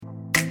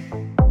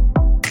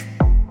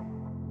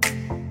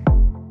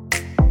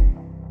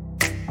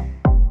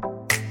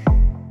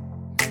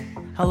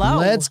Hello.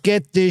 Let's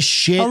get this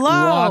shit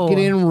rocking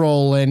and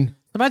rolling.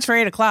 So much for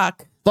 8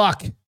 o'clock.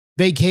 Fuck.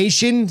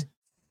 Vacation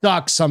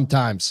sucks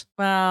sometimes.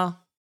 Well,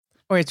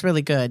 or it's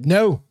really good.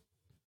 No,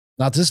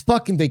 not this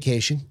fucking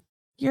vacation.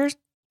 You're A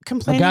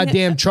complaining.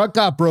 goddamn truck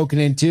got broken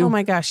into. Oh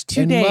my gosh,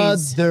 2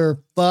 days.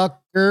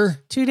 Motherfucker.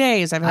 2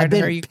 days. I've heard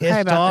her you cry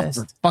about this.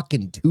 For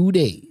fucking 2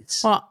 days.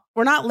 Well,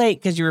 we're not late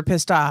because you were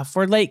pissed off.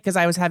 We're late because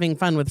I was having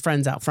fun with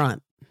friends out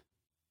front.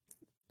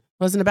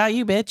 Wasn't about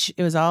you, bitch.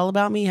 It was all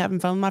about me having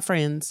fun with my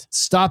friends.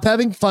 Stop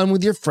having fun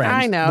with your friends.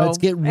 I know. Let's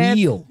get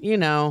real. You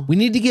know. We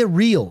need to get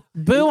real.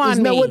 Boo on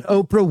Isn't me. that what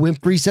Oprah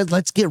Winfrey said?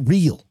 Let's get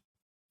real.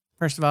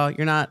 First of all,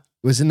 you're not.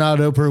 Was it not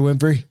Oprah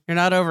Winfrey? You're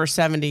not over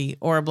 70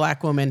 or a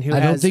black woman who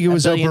I don't think it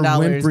was Oprah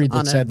Winfrey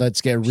that said,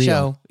 let's get real.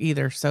 Show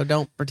either, so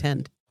don't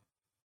pretend.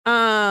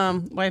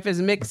 Wife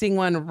is mixing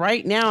one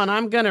right now, and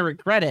I'm going to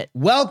regret it.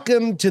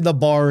 Welcome to The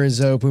Bar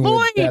is Open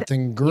with Beth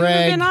and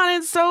Greg. You've been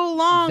on it so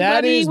long, that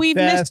buddy. Is We've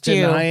Beth missed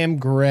you. And I am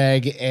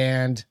Greg,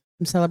 and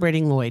I'm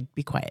celebrating Lloyd.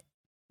 Be quiet.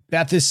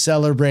 Beth is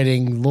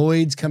celebrating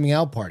Lloyd's coming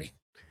out party.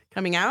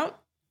 Coming out?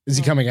 Is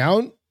he coming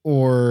out?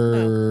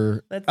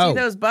 Or Let's see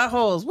those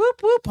buttholes.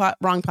 Whoop, whoop.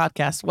 Wrong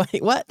podcast.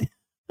 Wait, what?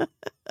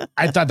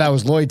 I thought that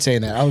was Lloyd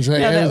saying that. I was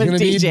like, No, that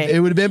was DJ. It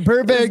would have been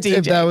perfect It was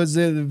if that was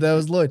it, if that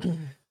was Lloyd.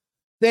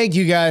 Thank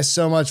you guys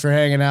so much for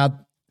hanging out.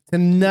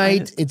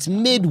 Tonight, it's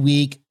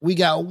midweek. We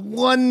got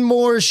one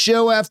more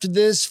show after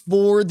this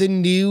for the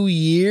new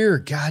year.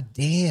 God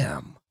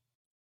damn.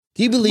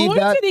 Can you believe Lloyd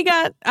that? said he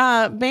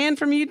got banned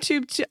from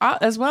YouTube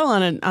as well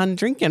on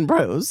Drinking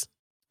Bros.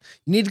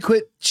 You need to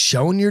quit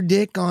showing your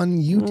dick on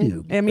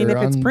YouTube. I mean, if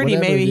it's pretty,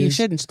 maybe you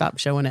shouldn't stop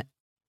showing it.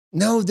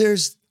 No,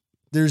 there's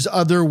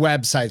other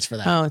websites for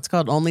that. Oh, it's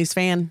called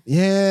OnlyFans.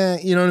 Yeah,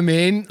 you know what I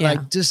mean? Yeah.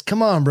 Like, just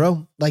come on,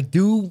 bro. Like,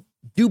 do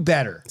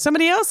better.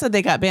 Somebody else said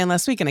they got banned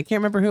last week, and I can't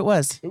remember who it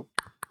was.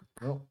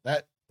 Well,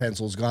 that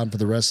pencil's gone for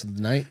the rest of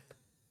the night.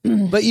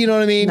 But you know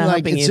what I mean? Not Like,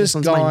 helping it's you. just This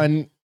one's gone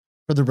mine.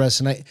 for the rest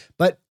of the night.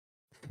 But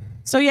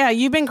So yeah,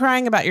 you've been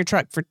crying about your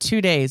truck for 2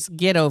 days.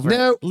 Get over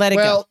no, it. Let it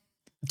go.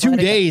 2 Let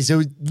it go. days.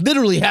 It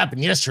literally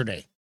happened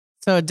yesterday.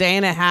 So a day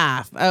and a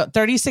half,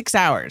 36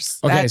 hours.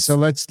 Okay, so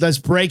let's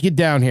break it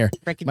down here.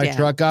 Break it My down.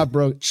 truck got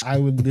broke. I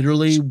would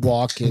literally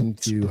walk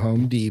into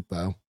Home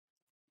Depot.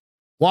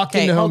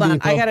 Okay, hold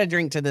on. I got to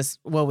drink to this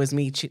woe is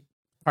me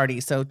party.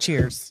 So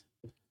cheers.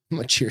 I'm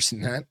not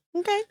cheersing that.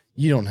 Okay.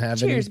 You don't have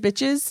Cheers, any.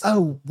 bitches.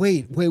 Oh,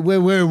 wait.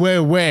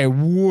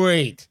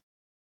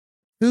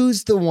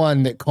 Who's the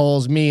one that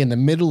calls me in the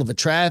middle of a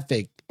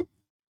traffic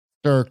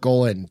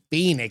circle in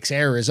Phoenix,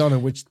 Arizona,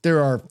 which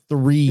there are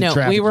 3 No,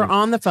 traffic we were circles.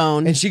 on the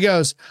phone. And she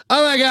goes,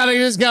 oh my God, I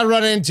just got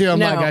run into. I'm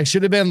like, I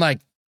should have been like,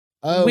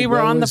 oh, we were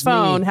woe on the is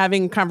phone me.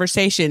 having a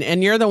conversation,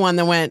 and you're the one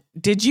that went,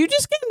 did you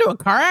just get into a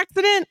car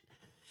accident?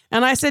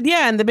 And I said,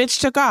 yeah, and the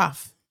bitch took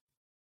off.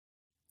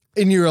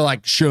 And you were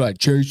like, should I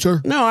chase her?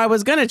 No, I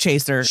was going to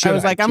chase her. I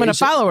was like, I'm going to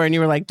follow her. And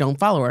you were like, don't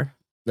follow her.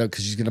 No,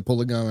 because she's going to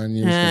pull a gun on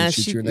you. She's gonna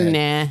shoot you in the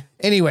head. Nah.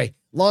 Anyway,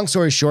 long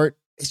story short,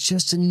 it's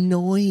just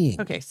annoying.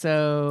 Okay,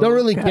 so Don't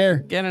really care.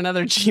 Get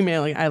another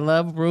Gmail. I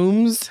love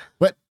Rooms.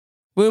 What?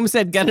 Boom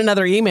said, get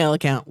another email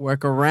account.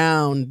 Work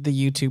around the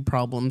YouTube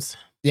problems.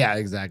 Yeah,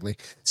 exactly.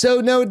 So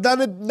no, not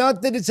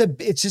that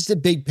it's just a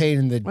big pain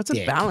in the What's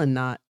dick. a Ballon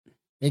knot?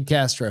 Hey,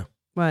 Castro.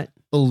 What?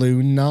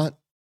 Balloon knot.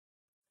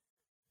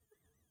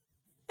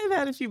 I've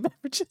had a few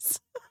beverages.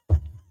 A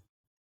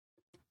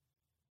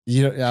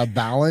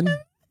Ballon?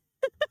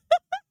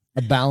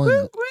 A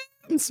Ballon.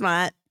 I'm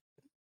smart.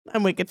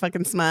 I'm wicked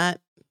fucking smart.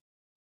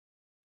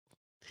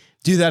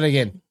 Do that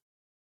again.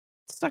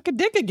 Suck a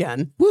dick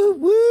again. Woo,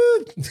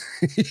 woo.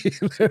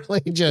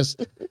 Literally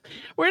just.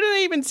 Where did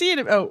I even see it?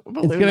 Oh,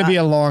 balloon It's going to be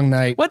a long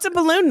night. What's a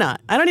balloon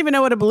knot? I don't even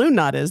know what a balloon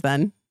knot is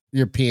then.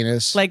 Your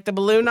penis. Like the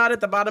balloon knot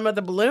at the bottom of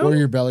the balloon? Or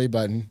your belly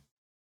button.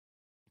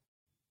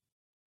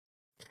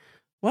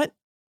 What?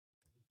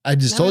 I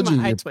just told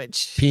you. I Your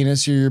twitch.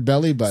 penis or your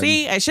belly button.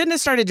 See, I shouldn't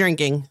have started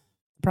drinking.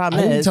 The problem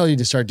I didn't is, tell you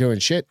to start doing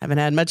shit. haven't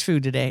had much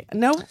food today.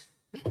 No.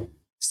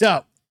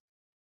 So,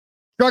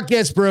 truck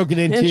gets broken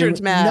into.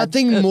 Insurance mad.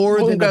 Nothing more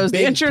Boom than goes a the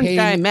big insurance pain.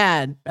 guy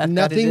mad. Beth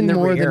got it in Nothing the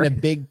more rear. than a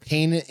big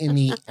pain in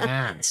the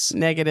ass.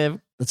 Negative.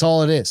 That's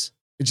all it is.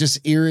 It's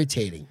just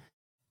irritating.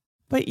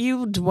 But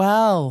you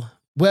dwell.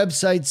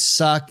 Websites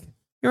suck.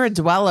 You're a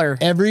dweller.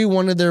 Every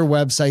one of their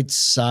websites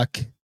suck.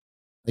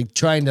 Like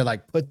trying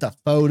to put the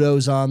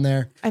photos on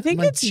there. I think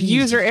I'm like, it's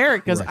user Jesus error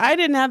because Christ. I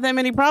didn't have that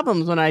many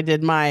problems when I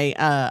did my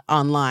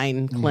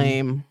online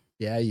claim.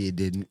 Yeah, you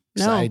didn't.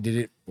 'Cause No. I did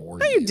it for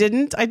No, you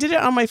didn't. I did it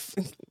on my.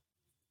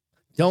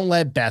 Don't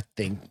let Beth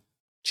think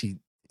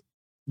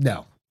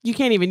no. You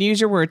can't even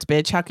use your words,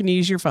 bitch. How can you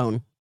use your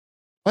phone?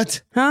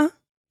 What? Huh?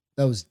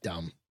 That was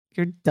dumb.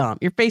 You're dumb.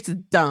 Your face is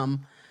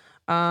dumb.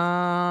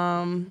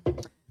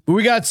 But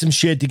we got some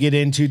shit to get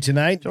into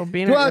tonight. Joel Go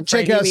Biener out, and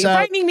check Frightening us Me. out.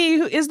 Frightening Me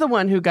who is the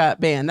one who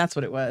got banned. That's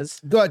what it was.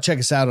 Go out, check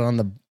us out on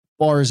the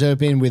Bars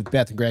Open with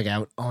Beth and Greg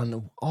out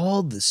on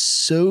all the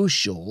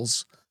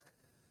socials,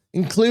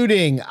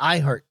 including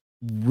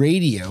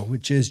iHeartRadio,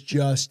 which is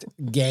just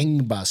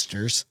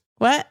gangbusters.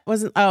 What?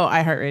 Wasn't? Oh,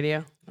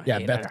 iHeartRadio. Yeah,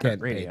 hate Beth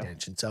can't pay iHeartRadio.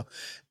 attention. So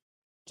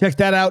check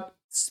that out.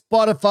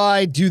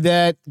 Spotify, do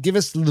that. Give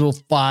us a little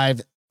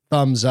 5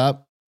 thumbs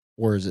up.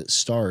 Or is it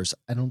stars?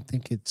 I don't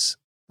think it's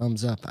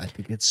thumbs up. I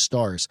think it's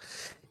stars.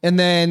 And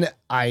then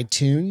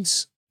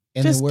iTunes.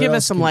 And Just then where give us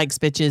else some likes,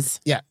 bitches.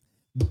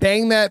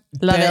 bang that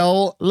Love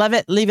bell. it. Love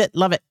it. Leave it.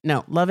 Love it.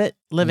 No, love it.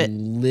 Live it.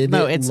 Live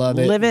No, it, it's love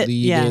it, live it.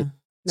 leave Yeah. it.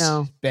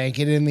 No. Spank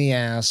it in the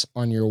ass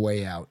on your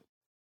way out.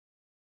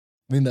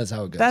 I mean, that's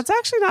how it goes. That's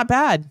actually not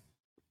bad.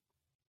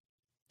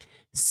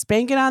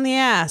 Spank it on the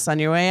ass on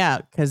your way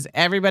out because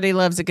everybody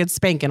loves a good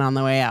spanking on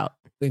the way out.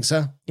 Think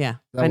so? Yeah,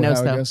 That I know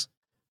how it so. goes?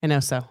 I know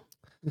so.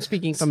 I'm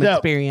speaking from So-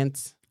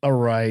 experience. All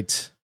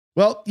right.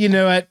 Well, you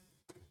know what?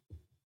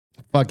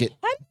 Fuck it.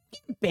 How do you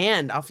get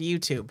banned off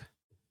YouTube?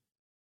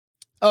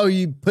 Oh,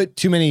 you put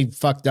too many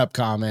fucked up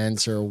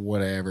comments or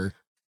whatever.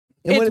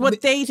 And It's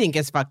what they think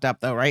is fucked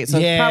up, though, right? So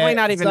Yeah, it's probably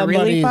not even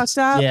really somebody's- fucked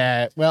up.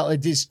 Yeah, well, it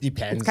just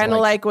depends. It's kind of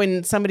like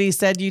when somebody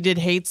said you did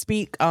hate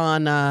speak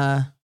on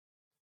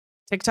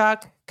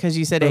TikTok because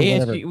you said Or ASU.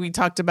 whatever. We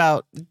talked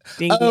about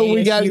being Oh,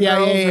 we got ASU yeah.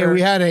 girls or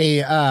We had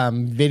a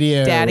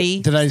video.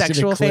 daddy Did I send a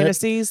sexual clip?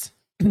 fantasies.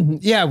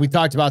 Yeah, we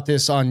talked about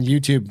this on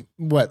YouTube.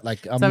 What,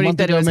 like a Somebody month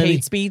said it ago, was maybe?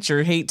 hate speech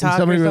or hate And talk.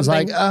 somebody or was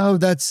like, something. "Oh,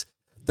 that's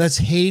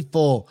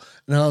hateful,"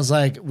 and I was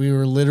like, "We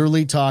were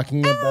literally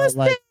talking about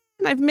like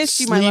I've missed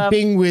you, my love.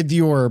 sleeping with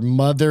your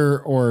mother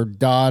or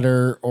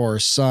daughter or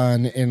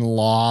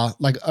son-in-law,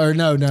 like, or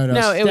no,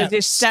 No, it was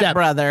your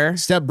stepbrother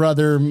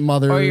stepbrother,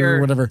 mother, or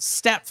your whatever,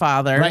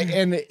 stepfather. right?"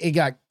 And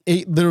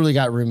it literally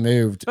got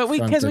removed. But from we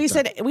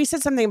TikTok.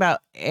 said something about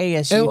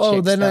ASU. Oh,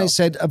 chicks, then I though.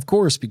 said, of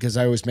course, because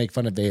I always make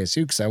fun of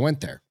ASU because I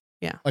went there.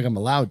 Yeah. Like I'm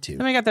allowed to.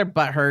 Somebody got their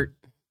butt hurt.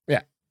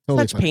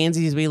 Totally Such fine.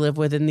 pansies we live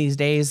with in these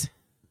days.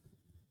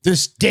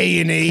 This day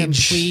and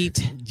age,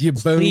 Complete. you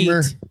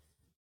boomer. Complete.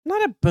 I'm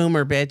not a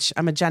boomer, bitch.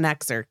 I'm a Gen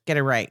Xer. Get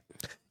it right.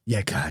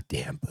 Yeah,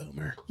 goddamn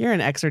boomer. You're an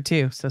Xer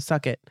too, so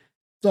suck it.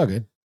 It's all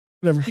good.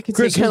 Whatever. I can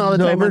Christmas take it all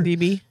the is time over, on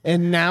DB.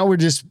 and now we're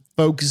just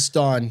focused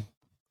on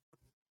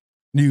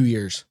New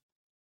Year's.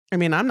 I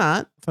mean, I'm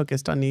not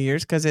focused on New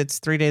Year's because it's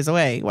 3 days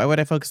away. Why would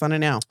I focus on it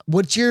now?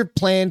 What's your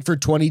plan for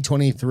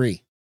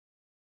 2023?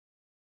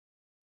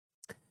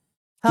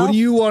 Health,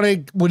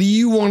 What do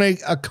you want to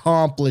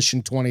accomplish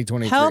in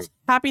 2023? health,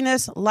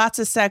 happiness, lots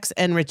of sex,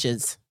 and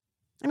riches.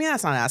 I mean,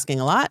 that's not asking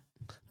a lot.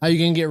 How you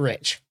gonna get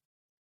rich?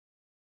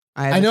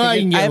 I know how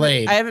you can get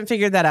laid. I haven't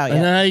figured that out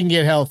And yet. how you can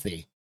get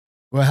healthy?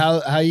 Well,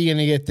 how are you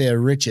gonna get the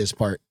richest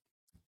part?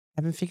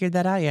 Haven't figured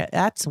that out yet.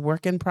 That's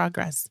work in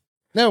progress.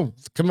 No,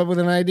 come up with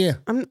an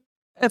idea.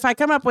 If I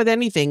come up with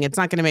anything, it's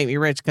not going to make me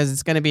rich because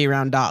it's going to be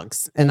around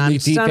dogs, and I'm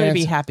still going to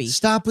be happy.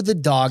 Stop with the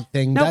dog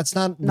thing. Nope, That's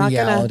not not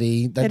gonna.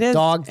 reality. The It is.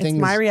 dog It's thing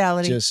my is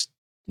reality. just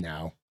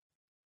no.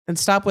 And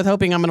stop with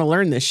hoping I'm going to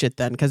learn this shit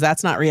then, because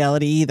that's not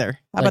reality either.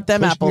 How Like, about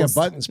them pushing a apples?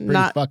 button's pretty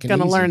Not fucking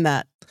going to easy. learn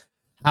that.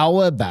 How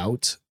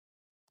about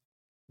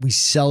we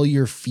sell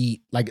your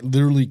feet, like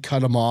literally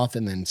cut them off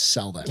and then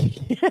sell them?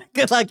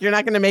 Good luck. You're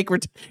not going to make.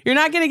 You're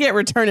not going to get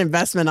return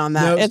investment on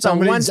that. No, It's a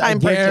somebody's- one-time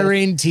purchase.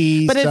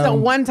 guarantee, But it's a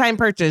some- one-time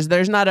purchase.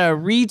 There's not a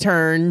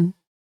return.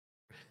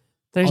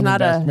 There's Of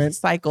not investment? a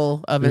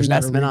cycle of There's not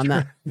a investment on that.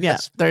 return. Yeah,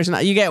 there's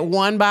not. You get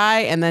one buy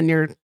and then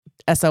you're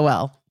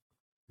SOL.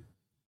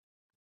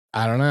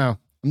 I don't know.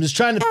 I'm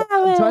trying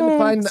to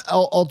find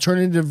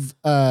alternative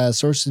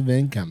sources of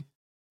income.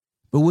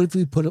 But what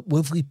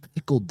if we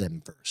pickled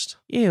them first?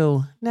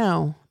 Ew,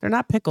 no, they're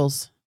not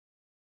pickles.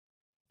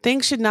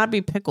 Things should not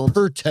be pickled.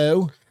 Per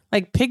toe?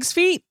 Like pig's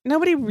feet?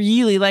 Nobody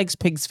really likes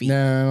pig's feet.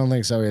 No, I don't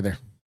think so either.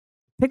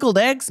 Pickled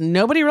eggs?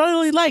 Nobody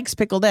really likes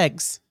pickled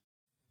eggs.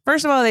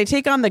 First of all, they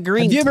take on the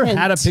green Have you ever tint.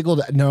 had a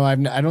pickled? No, I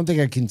don't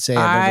think I can say I've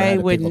ever I had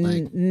a would pickled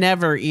egg.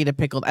 never eat a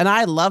pickled. And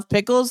I love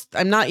pickles.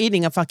 I'm not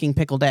eating a fucking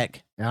pickled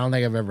egg. I don't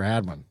think I've ever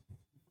had one.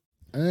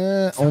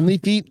 Only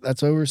feet.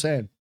 That's what we were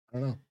saying. I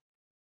don't know.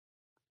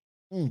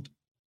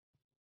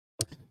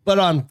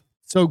 But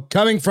so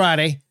coming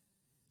Friday,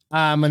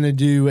 I'm gonna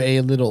do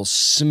a little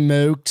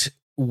smoked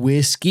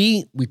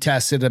whiskey. We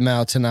tested them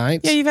out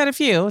tonight. Yeah, you've had a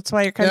few. That's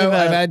why you're kind of.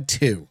 I've had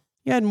 2.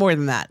 You had more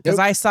than that because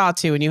Nope. I saw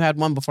 2 and you had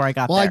one before I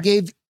got Well, there. I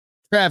gave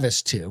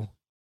Travis 2,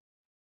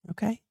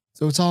 Okay.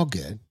 so it's all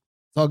good.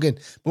 It's all good.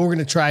 But we're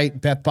gonna try.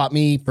 Beth bought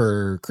me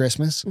for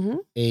Christmas Mhm.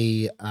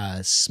 a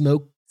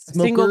smoker.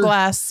 Single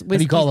glass whiskey What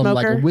do you call them?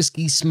 Like smoker. a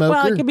whiskey smoker.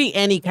 Well, it can be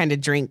any kind of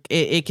drink.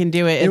 It can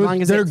do it as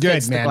long as they're it good,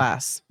 fits the man.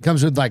 glass.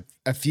 Comes with like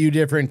a few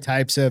different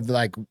types of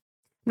like I'm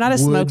not a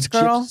wood smoked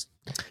girl, chips.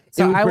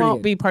 so It was I pretty won't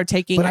good. be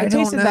partaking. But I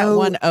don't tasted that know,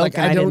 one oak like,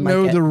 and I don't didn't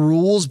know like the it.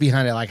 rules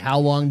behind it. Like how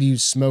long do you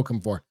smoke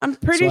them for? I'm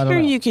pretty I don't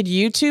sure know. you could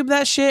YouTube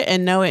that shit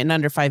and know it in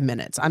under 5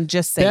 minutes. I'm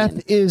just saying.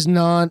 Beth is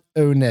not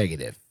O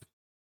negative.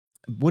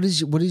 What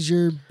is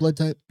your blood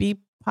type? Be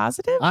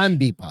positive? I'm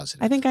B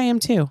positive. I think I am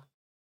too.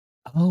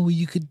 Oh,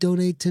 you could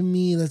donate to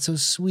me. That's so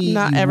sweet.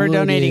 Not You ever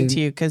donating wouldn't. to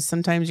you because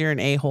sometimes you're an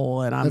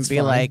a-hole and I'm That's be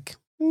fine. like,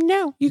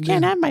 no, you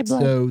can't Yeah. have my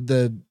blood. So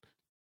the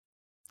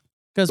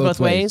Goes both both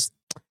ways.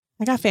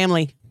 I got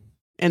family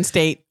and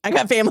state. I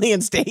got family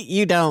and state.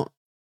 You don't.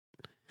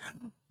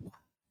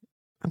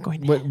 I'm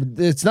going to. what?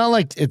 It's not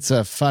like it's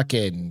a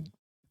fucking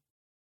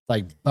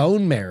like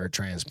bone marrow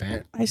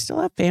transplant. I still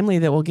have family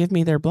that will give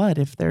me their blood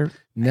if they're.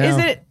 No. Is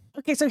it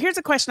okay? So here's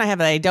a question I have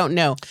that I don't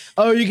know.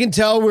 Oh, you can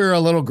tell we're a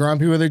little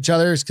grumpy with each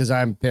other because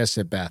I'm pissed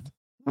at Beth.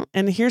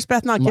 And here's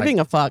Beth not giving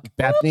a fuck.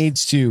 Beth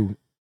needs to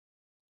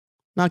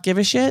not give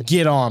a shit.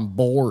 Get on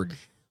board,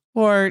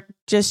 or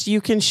just you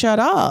can shut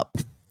up.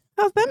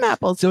 How's them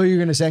apples? So what you're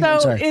gonna say?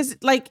 So is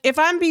like if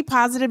I'm be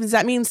positive, does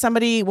that mean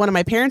one of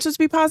my parents was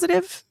be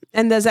positive?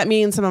 And does that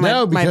mean some of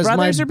my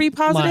brothers are be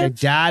positive? My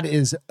dad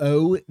is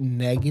O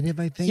negative,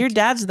 I think. Your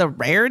dad's the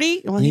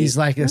rarity? Well, he's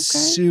like a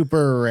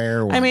super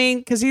rare one. I mean,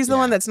 because he's the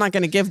one that's not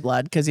going to give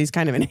blood because he's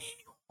kind of an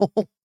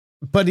a-hole.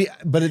 But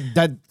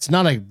that's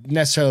not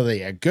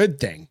necessarily a good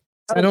thing.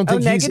 I don't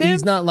think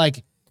he's not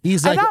like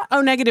he's like. I thought O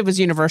negative was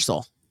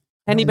universal.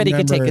 Anybody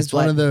could take his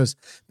blood. One of those.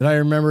 But I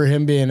remember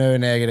him being O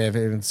negative.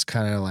 And it's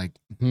kind of like,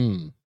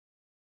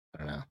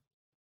 I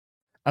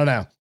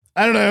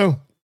don't know.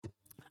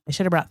 I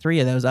should have brought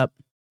 3 of those up.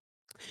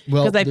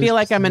 Well, because I feel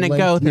like I'm going to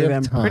go through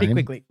them pretty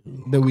quickly.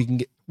 That we can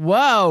get.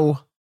 Whoa.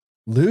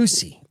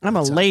 Lucy. I'm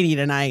a lady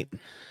tonight.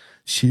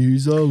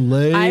 She's a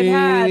lady. I've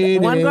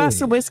had 1 glass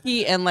of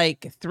whiskey and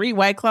like 3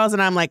 White Claws,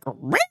 and I'm like,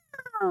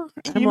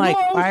 I'm like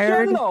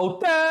fired.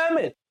 Damn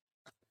it.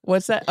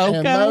 What's that?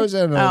 Oka?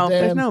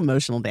 There's no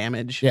emotional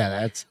damage. Yeah,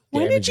 that's.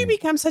 When did you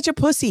become such a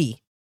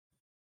pussy?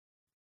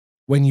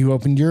 When you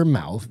opened your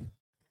mouth.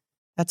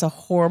 That's a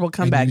horrible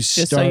comeback,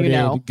 just so you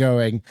know.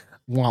 Going,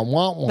 wah,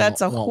 wah, wah,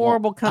 that's a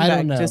horrible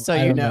comeback, just so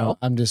you know.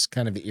 I'm just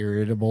kind of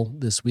irritable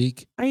this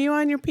week. Are you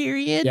on your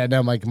period? Yeah,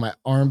 no, like my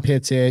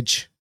armpits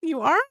itch.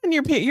 You are on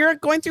your period. You're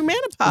going through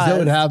menopause. Is that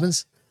what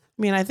happens?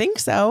 I mean, I think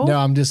so. No,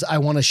 I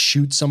want to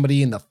shoot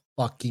somebody in the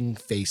fucking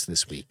face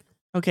this week.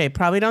 Okay,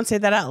 probably don't say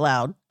that out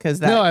loud.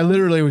 No, I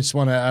literally just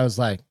want to, I was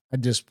like, I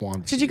just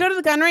want to. Should you go to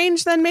the gun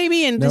range then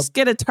maybe and just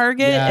get a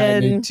target? Yeah,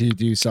 and I need to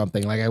do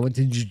something. Like I went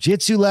to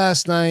jiu-jitsu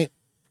last night.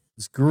 It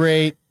was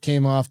great.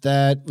 Came off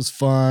that. It was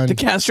fun. The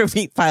Castro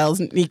feet files,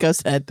 Nico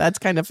said. That's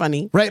kind of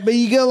funny. Right, but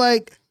you go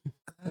like,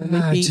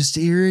 just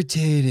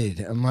irritated.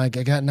 I'm like,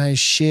 I got nice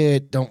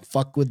shit. Don't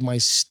fuck with my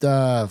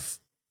stuff,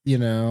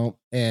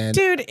 and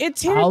dude,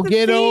 I'll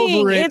get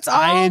over it. It's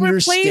all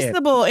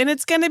replaceable and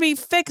it's going to be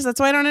fixed. That's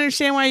why I don't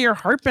understand why you're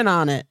harping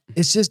on it.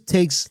 It just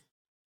takes.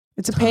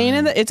 It's a pain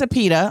it's a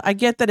PETA. I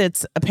get that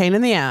it's a pain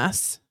in the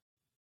ass.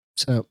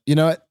 So you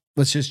know what?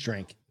 Let's just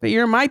drink. But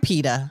you're my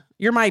PETA.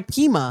 You're my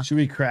Pima. Should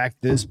we crack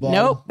this bottle?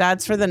 Nope,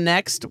 that's for the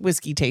next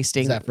whiskey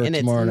tasting. Is that for and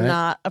tomorrow it's night?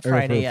 Not a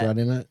Friday yet.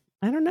 Friday night?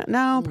 I don't know.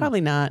 No,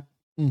 probably not.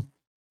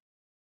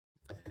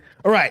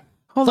 All right.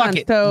 Hold on.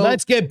 So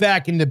let's get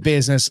back into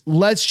business.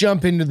 Let's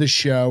jump into the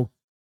show.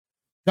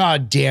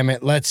 God damn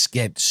it. Let's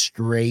get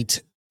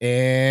straight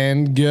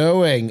and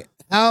going.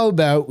 How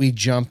about we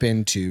jump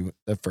into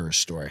the first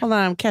story? Hold on.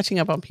 I'm catching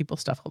up on people's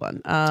stuff.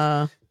 Hold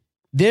on.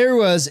 There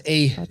was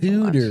a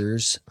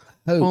Hooters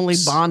hoax. Only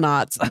ball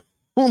knots.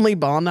 Only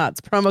ball knots.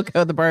 Promo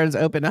code the bar is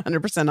open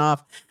 100%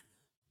 off.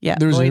 Yeah.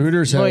 There's a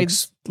Hooters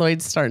hoax.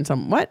 Lloyd's starting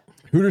something. What?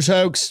 Hooters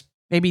hoax.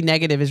 Maybe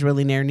negative is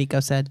really near, Nico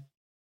said.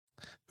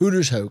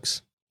 Hooters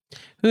hoax.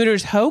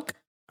 Hooters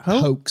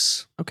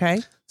hoax.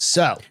 Okay.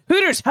 So.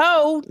 Hooters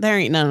ho. There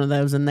ain't none of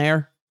those in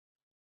there.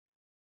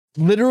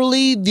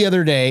 Literally the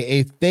other day,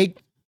 a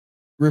fake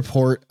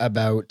report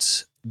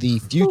about the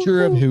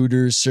future of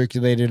Hooters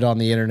circulated on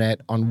the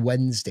internet on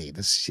Wednesday.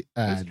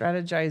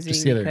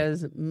 Strategizing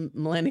because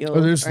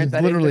millennials. There's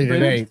literally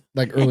today,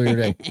 like earlier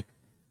today.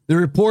 The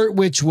report,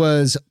 which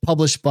was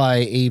published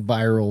by a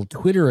viral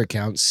Twitter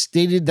account,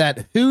 stated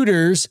that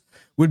Hooters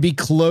would be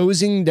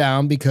closing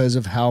down because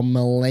of how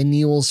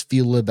millennials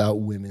feel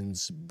about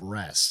women's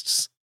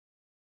breasts.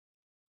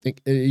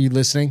 Are you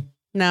listening?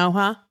 No,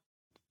 huh?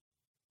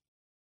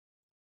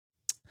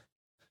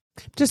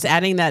 Just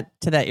adding that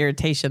to that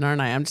irritation,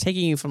 aren't I? I'm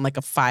taking you from like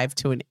a 5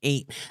 to an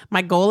 8.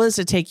 My goal is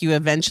to take you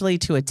eventually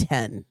to a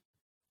 10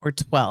 or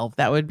 12.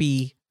 That would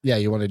be. Yeah,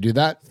 you want to do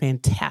that?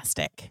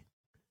 Fantastic.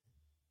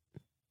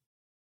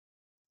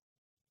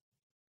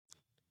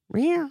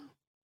 Rear.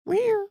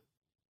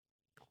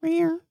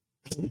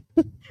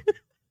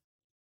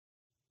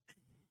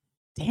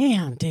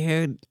 Damn,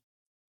 dude.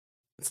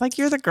 It's like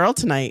you're the girl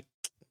tonight.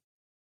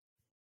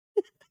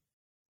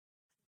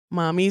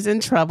 Mommy's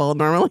in trouble.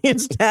 Normally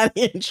it's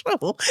daddy in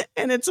trouble.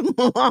 And it's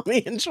mommy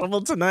in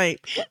trouble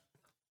tonight.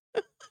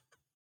 All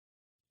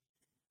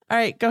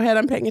right, go ahead.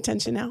 I'm paying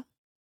attention now.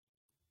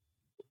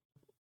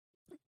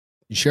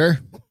 You sure?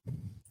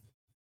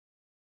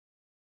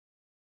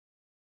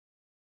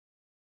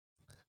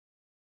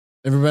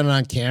 Ever been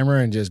on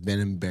camera and just been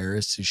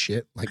embarrassed as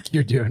shit like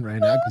you're doing right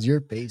now? Because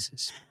your face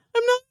is.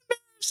 I'm not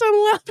embarrassed. I'm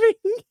laughing.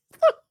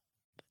 I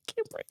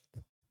can't breathe.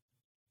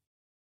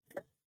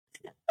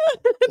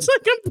 It's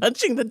like I'm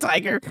punching the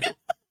tiger.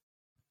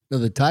 No,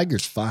 the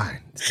tiger's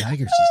fine. The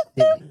tiger's just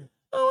hitting.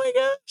 Oh my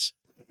gosh.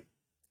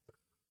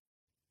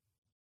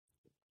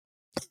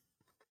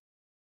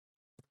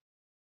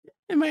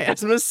 And my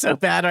asthma is so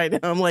bad right now.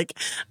 I'm like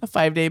a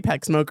 5-day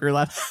pack smoker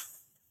left.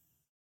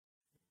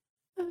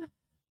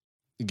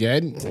 You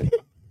good?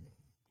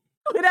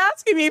 Quit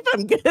asking me if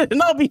I'm good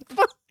and I'll be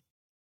fine.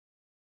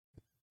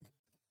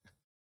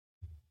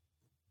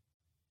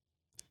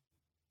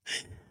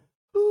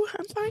 Ooh,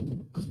 I'm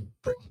fine.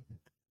 I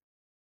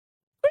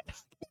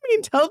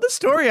mean, tell the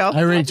story. I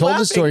already told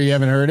the story. You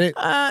haven't heard it?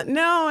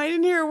 No, I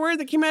didn't hear a word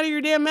that came out of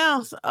your damn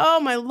mouth. Oh,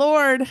 my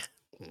Lord.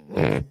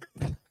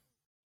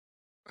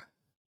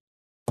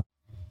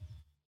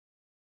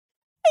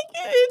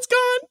 It's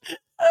gone.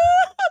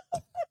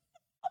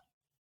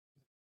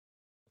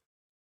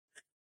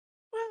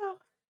 Wow.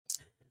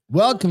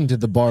 Welcome to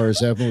The Bar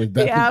is Open with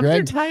Beth and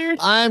Greg. Tired.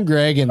 I'm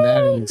Greg, and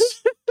that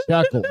is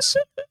Chuckles.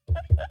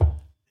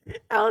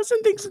 Allison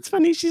thinks it's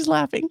funny. She's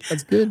laughing.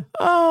 That's good.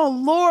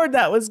 Oh, Lord,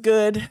 that was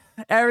good.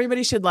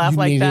 Everybody should laugh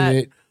like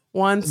that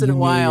once in a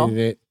while.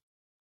 It.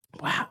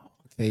 Wow.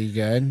 Okay, you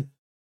good?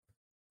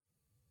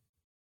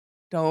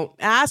 Don't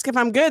ask if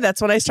I'm good.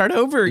 That's when I start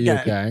over again.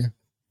 Okay.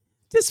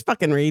 Just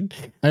fucking read.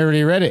 I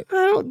already read it.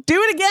 Oh,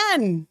 do it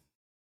again.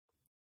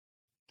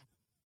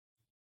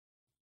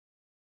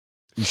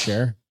 You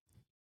sure?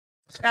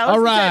 Allison all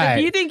right. Said,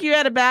 if you think you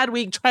had a bad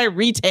week, try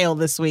retail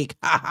this week.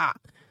 Ha ha.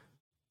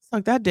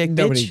 Suck that dick,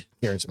 Nobody bitch.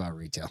 cares about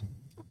retail.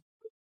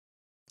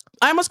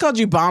 I almost called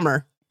you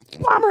Bomber.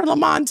 Bomber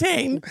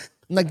LaMontagne.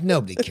 Like,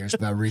 nobody cares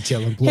about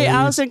retail employees. Hey,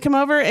 Allison, come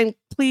over and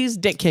please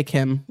dick kick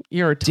him.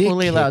 You're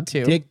totally allowed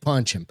to. Dick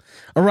punch him.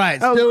 All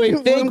right. So a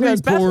fake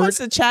report. Beth wants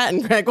to chat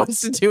and Greg wants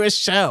to do a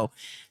show.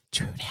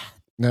 True that.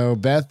 No,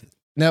 Beth.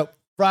 No.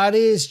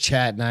 Friday is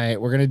chat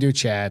night. We're going to do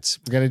chats.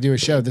 We're going to do a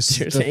show.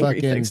 This is the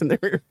fucking...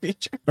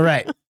 All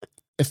right.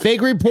 A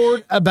fake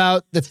report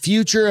about the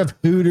future of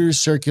Hooters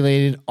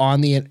circulated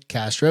on the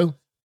Castro.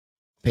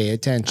 Pay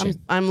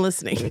attention. I'm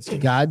listening.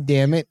 God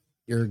damn it.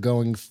 You're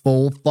going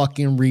full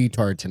fucking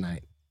retard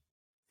tonight.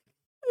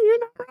 You're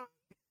not wrong.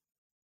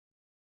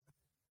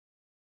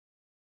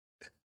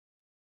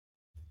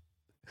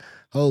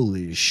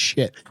 Holy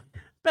shit.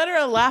 Better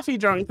a laughy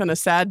drunk than a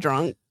sad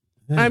drunk.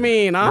 I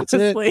mean,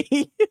 honestly,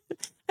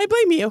 I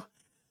blame you.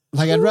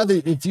 Like, I'd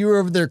rather, if you were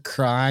over there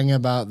crying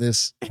about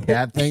this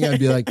cat thing, I'd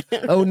be like,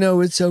 oh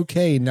no, it's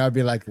okay. And I'd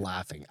be like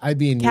laughing. I'd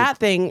be in cat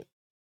thing.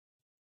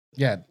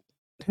 Yeah.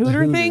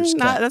 Hooter thing?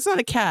 That's not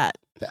a cat.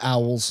 The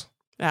owls.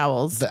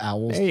 Owls. The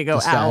owls. There you go.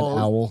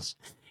 Owls.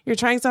 You're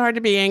trying so hard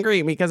to be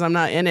angry because I'm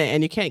not in it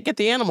and you can't get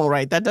the animal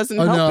right. That doesn't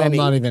help no, any. I'm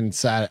not even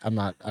sad. I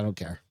don't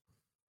care.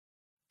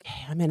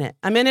 Okay, I'm in it.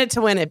 I'm in it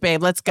to win it,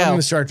 babe. Let's go. I'm going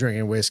to start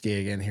drinking whiskey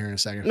again here in a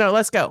second. No,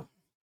 let's go.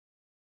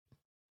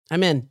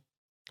 I'm in.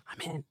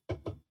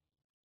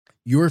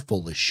 You're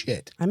full of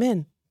shit. I'm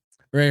in.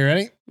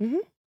 Ready? Mm-hmm.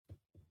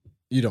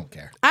 You don't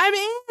care. I'm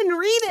in.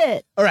 Read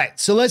it. All right,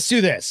 so let's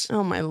do this.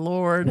 Oh, my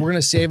Lord. We're going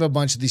to save a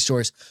bunch of these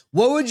stories.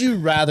 What would you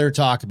rather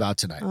talk about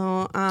tonight?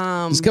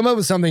 Just come up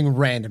with something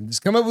random.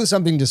 Just come up with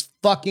something just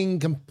fucking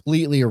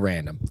completely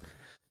random.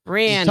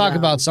 Random. Just talk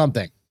about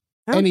something.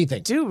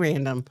 Anything. Do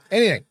random.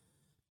 Anything.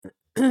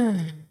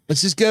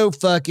 Let's just go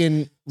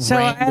fucking. So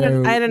I had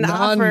an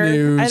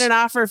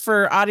offer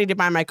for Audie to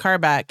buy my car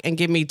back and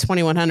give me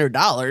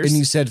 $2,100. And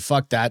you said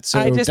fuck that. So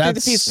I just threw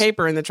the piece of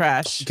paper in the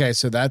trash. Okay,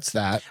 so that's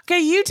that.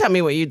 Okay, you tell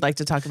me what you'd like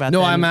to talk about.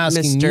 No, then, I'm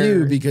asking Mr.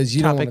 you because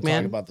you don't want to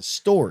man. talk about the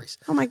stories.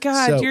 Oh my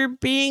God, so, you're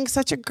being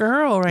such a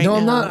girl right now. No,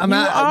 I'm not. I'm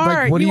not.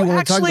 Like, what do you want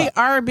to talk about? You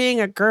actually are being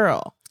a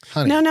girl.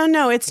 Honey.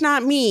 No. It's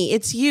not me.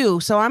 It's you.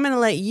 So I'm going to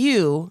let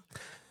you.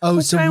 Oh,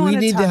 so we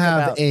need to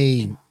have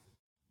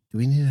do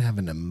we need to have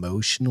an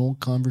emotional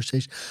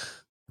conversation?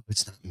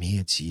 It's not me,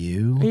 it's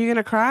you. Are you going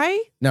to cry?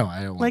 No,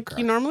 I don't want to cry. Like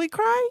you normally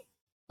cry?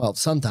 Well,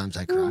 sometimes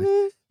I cry.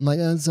 Mm-hmm. I'm like,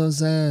 that's so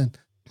sad.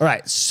 All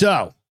right,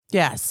 so.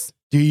 Yes.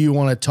 Do you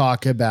want to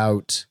talk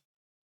about...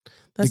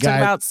 Let's talk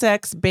about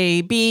sex,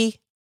 baby.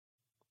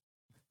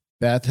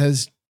 Beth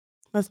has...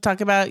 Let's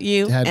talk about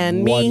you had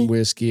and me. One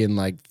whiskey and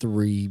like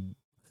 3...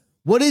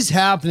 What is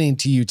happening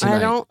to you tonight? I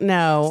don't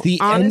know. It's the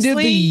end of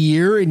the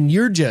year and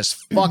you're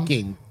just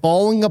fucking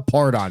falling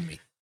apart on me.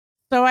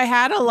 So I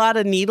had a lot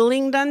of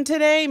needling done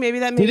today. Maybe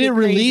that made me crazy. Did it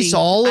release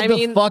all of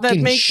the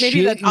fucking shit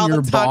in your body? Maybe all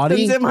the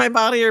toxins in my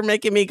body are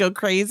making me go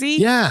crazy.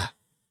 Yeah.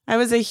 I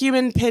was a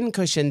human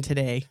pincushion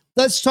today.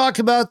 Let's talk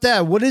about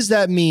that. What does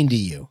that mean to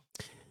you?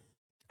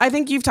 I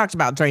think you've talked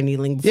about dry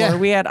needling before. Yeah.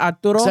 We had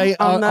Arturo. I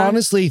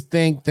honestly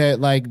think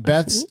that like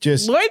Beth's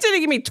just... Lloyd's going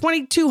to give me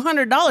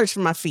 $2,200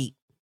 for my feet.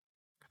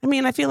 I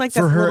mean, I feel like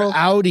that's for her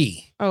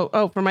Audi.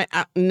 Oh, for my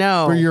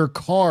no, for your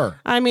car.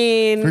 I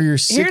mean, for your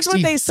here's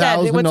what they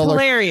said. What's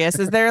hilarious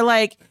is they're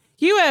like,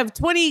 you have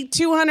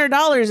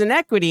 $2,200 in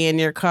equity in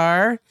your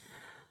car.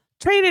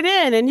 Trade it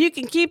in, and you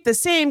can keep the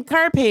same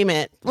car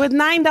payment with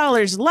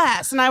 $9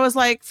 less. And I was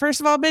like, first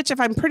of all, bitch, if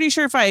I'm pretty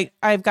sure if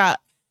I've got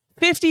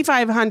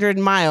 5,500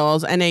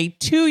 miles and a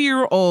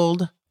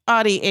 2-year-old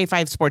Audi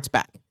A5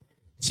 Sportsback,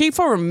 she's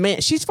for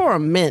a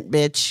mint,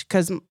 bitch,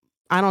 because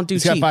I don't do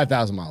cheap. It's got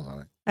 5,000 miles on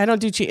it. I don't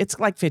do cheap. It's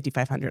like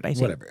 5,500, I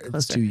think. Whatever.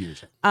 It's 2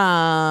 years.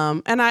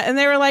 And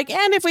they were like,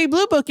 and if we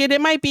blue book it, it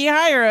might be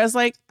higher. I was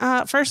like,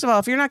 first of all,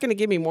 if you're not going to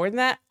give me more than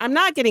that, I'm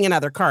not getting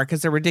another car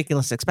because they're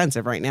ridiculous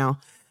expensive right now.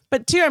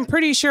 But 2, I'm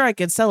pretty sure I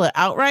could sell it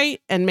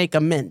outright and make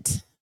a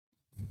mint.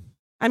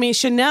 I mean,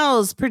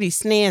 Chanel's pretty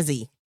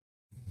snazzy.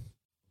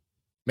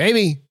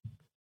 Maybe.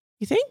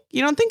 You think?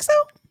 You don't think so?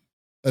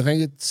 I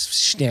think it's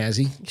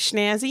snazzy.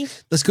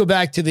 Snazzy. Let's go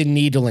back to the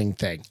needling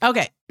thing.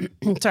 Okay.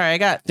 Sorry,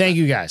 Thank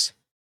you guys.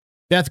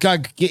 Beth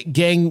got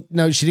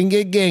No, she didn't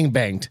get gang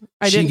banged.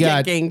 Didn't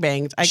get gang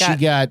banged. She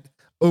got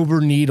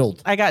over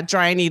needled. I got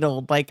dry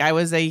needled. Like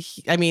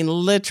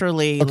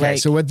literally. Okay,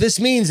 so what this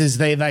means is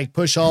they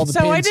push all the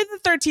pins. So I did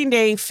the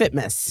 13-day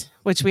fitness,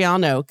 which we all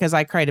know because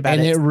I cried about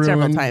it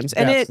several times.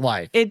 And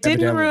it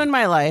didn't ruin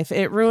my life.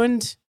 It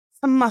ruined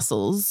some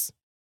muscles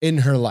in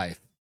her life.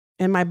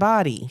 In my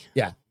body.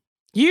 Yeah.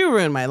 You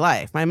ruined my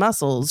life. My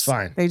muscles. It's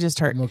fine. They just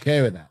hurt. I'm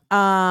okay with that.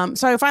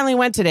 So I finally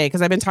went today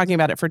because I've been talking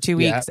about it for 2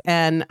 weeks.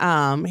 And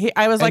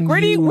I was like,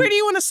 where do you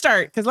want to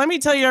start? Because let me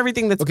tell you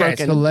everything that's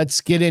broken. So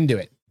let's get into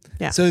it.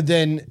 Yeah. So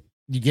then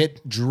you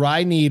get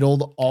dry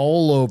needled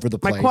all over the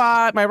place.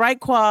 My right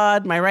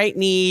quad, my right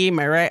knee,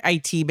 my right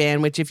IT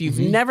band, which if you've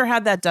never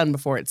had that done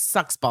before, it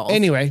sucks balls.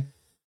 Anyway.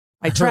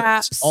 My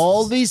traps.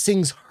 All these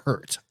things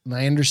hurt. And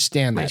I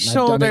understand that. My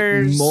shoulders.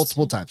 I've done it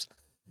multiple times.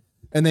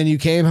 And then you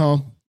came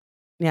home.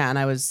 Yeah, and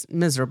I was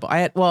miserable.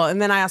 And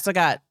then I also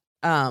got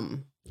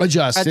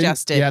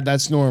adjusted. Yeah,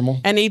 that's normal.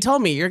 And he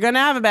told me, you're going to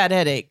have a bad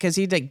headache because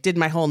he did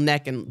my whole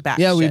neck and back.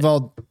 Yeah, we've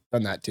all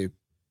done that too.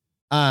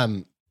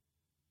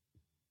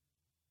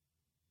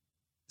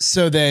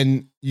 So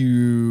then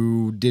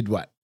you did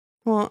what?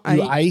 Well,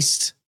 you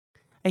iced?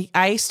 I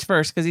iced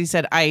first because he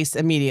said ice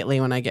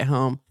immediately when I get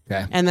home.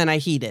 Okay. And then I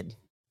heated.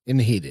 I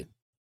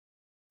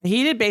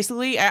heated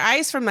basically. I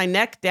iced from my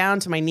neck down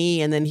to my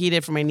knee and then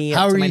heated from my knee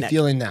up to my neck. How are you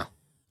feeling now?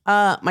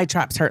 My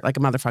traps hurt like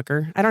a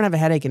motherfucker. I don't have a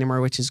headache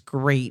anymore, which is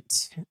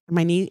great.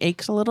 My knee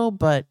aches a little,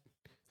 but.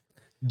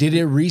 Did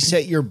it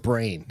reset your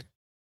brain?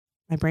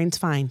 My brain's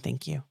fine,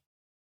 thank you.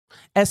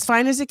 As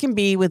fine as it can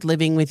be with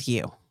living with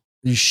you.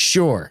 You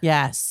sure?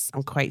 Yes,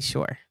 I'm quite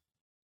sure.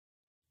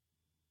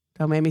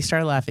 Don't make me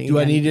start laughing. Do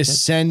I need to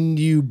send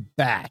you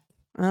back?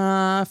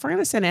 If we're going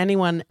to send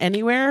anyone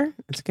anywhere,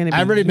 it's going to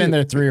be I've already been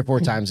there 3 or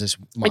 4 times this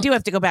month. I do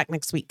have to go back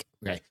next week.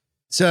 Okay.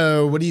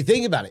 So what do you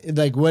think about it?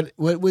 Like, what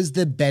was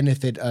the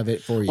benefit of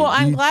it for you? Well,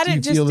 I'm glad it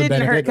just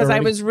didn't hurt because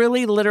I was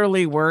really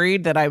literally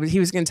worried that he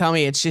was going to tell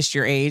me it's just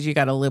your age. You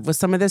got to live with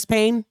some of this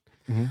pain.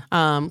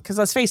 Because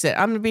let's face it,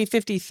 I'm going to be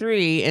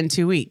 53 in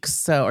 2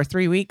 weeks. Or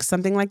 3 weeks,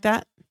 something like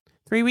that.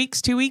 3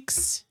 weeks, 2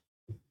 weeks.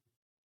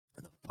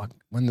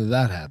 When did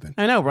that happen?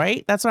 I know,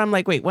 right? That's why I'm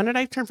like, wait, when did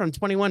I turn from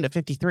 21 to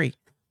 53?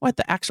 What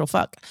the actual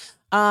fuck?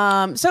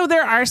 So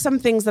there are some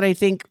things that I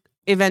think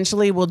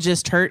eventually will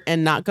just hurt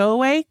and not go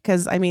away.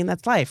 Because, I mean,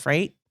 that's life,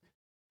 right?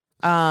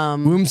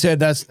 Boom said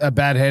that's a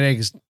bad headache.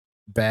 Is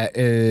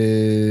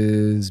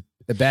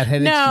a bad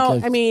headache? No,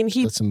 I mean,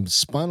 he let some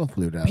spinal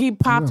fluid out. He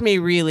popped me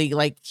really,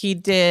 like he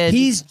did.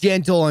 He's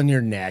gentle on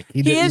your neck.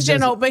 He is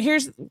gentle, but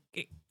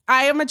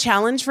I am a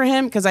challenge for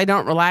him because I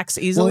don't relax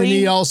easily. Well, and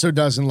he also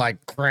doesn't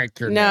like crank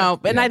your neck. No,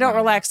 and I don't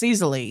relax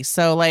easily.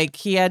 So like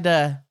he had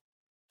to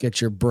get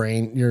your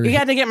brain. He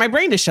had to get my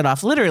brain to shut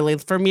off, literally,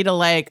 for me to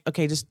like,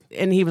 okay, just.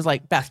 And he was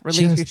like, Beth,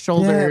 release your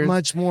shoulder. That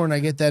much more, and I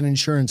get that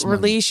insurance.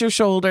 Release your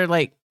shoulder,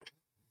 like.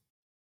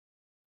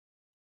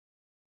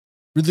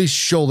 Release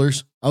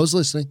shoulders. I was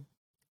listening.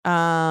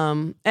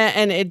 And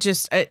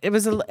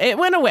it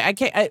went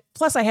away.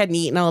 Plus I hadn't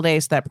eaten all day,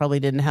 so that probably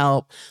didn't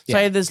help. So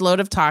I had this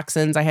load of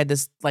toxins. I had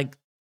this like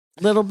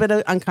little bit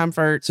of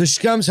uncomfort. So she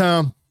comes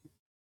home.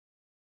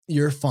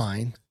 You're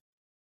fine.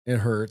 It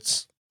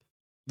hurts.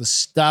 The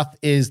stuff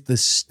is the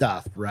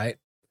stuff, right?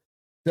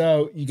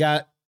 So you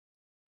got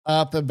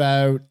up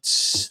about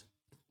 6:30.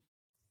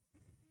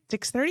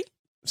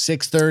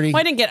 6:30. Well,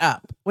 I didn't get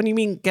up. What do you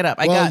mean get up?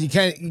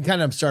 You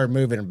kind of started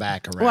moving it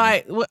back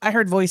around. Well, I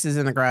heard voices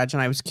in the garage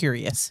and I was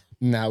curious.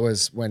 And that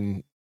was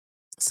when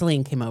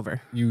Celine came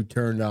over. You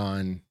turned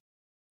on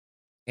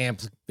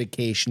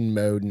amplification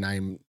mode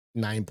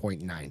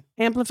 9.9.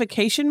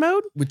 Amplification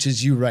mode? Which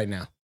is you right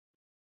now.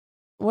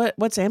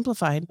 What's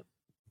amplified?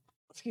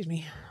 Excuse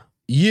me.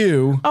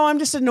 You. Oh, I'm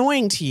just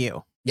annoying to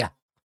you. Yeah.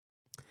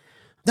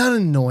 Not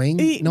annoying.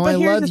 No, I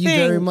love you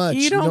very much.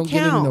 You don't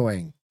get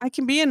annoying. I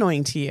can be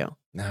annoying to you.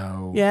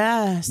 No.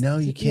 Yes. No,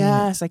 you can't.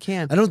 Yes, I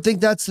can. I don't think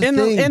that's the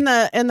thing.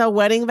 In the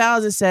wedding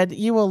vows, it said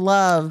you will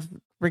love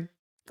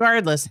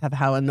regardless of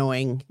how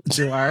annoying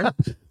you are.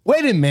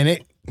 Wait a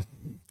minute.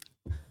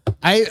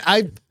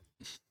 Did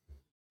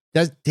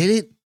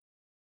it?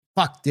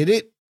 Fuck, did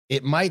it?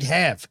 It might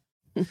have.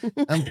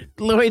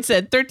 Lloyd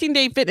said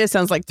 13-day fitness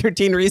sounds like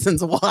 13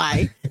 reasons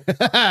why.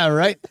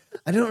 Right?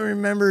 I don't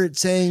remember it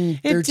saying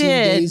 13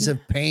 days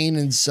of pain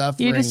and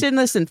suffering. You just didn't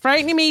listen.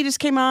 Frightening Me just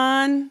came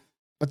on.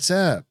 What's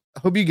up? I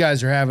hope you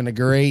guys are having a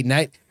great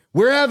night.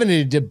 We're having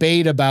a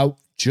debate about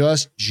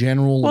just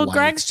general life.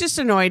 Greg's just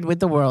annoyed with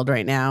the world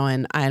right now,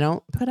 and I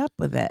don't put up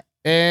with it.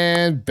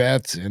 And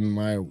Beth's in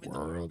my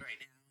world.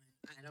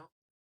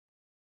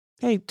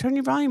 Hey, turn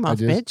your volume off,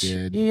 bitch.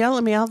 Did. You yell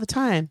at me all the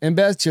time. And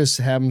Beth just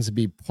happens to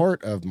be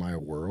part of my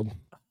world.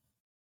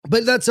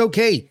 But that's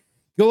okay.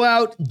 Go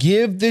out,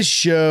 give this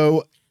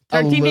show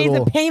 13 days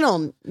of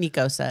pain,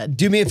 Nico said.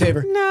 Do me a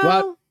favor. No. Go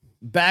out,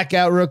 back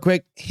out real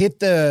quick. Hit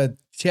the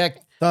check,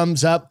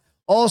 thumbs up.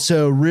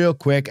 Also, real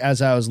quick,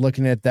 as I was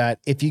looking at that,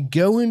 if you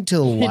go into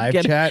the live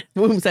chat,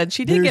 Boom said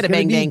she did get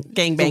a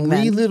gang bang.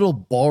 Three little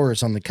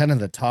bars on the kind of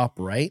the top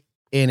right,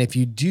 and if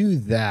you do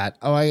that,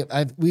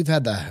 we've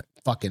had the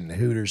fucking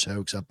Hooters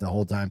hoax up the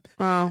whole time.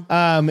 Oh,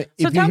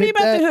 so tell me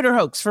about the Hooter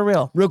hoax for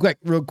real. Real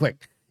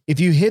quick.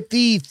 If you hit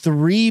the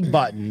three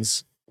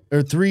buttons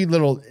or three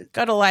little,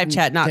 go to live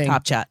chat, not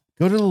top chat.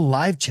 Go to the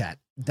live chat.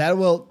 That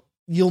will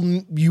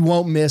you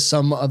won't miss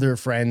some other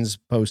friends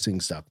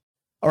posting stuff.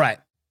 All right.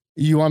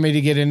 You want me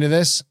to get into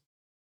this?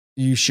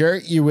 You sure?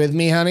 You with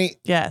me, honey?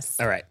 Yes.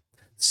 All right.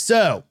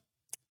 So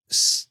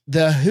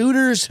the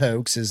Hooters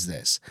hoax is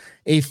this: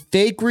 a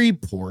fake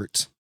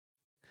report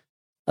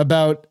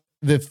about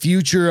the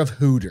future of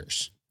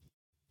Hooters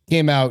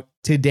came out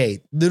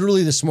today,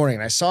 literally this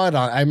morning. I saw it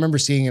I remember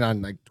seeing it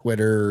on like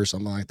Twitter or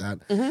something like that,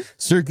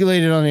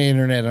 circulated on the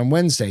internet on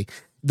Wednesday.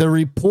 The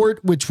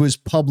report, which was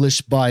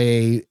published by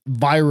a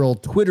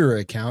viral Twitter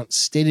account,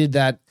 stated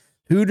that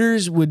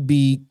Hooters would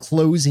be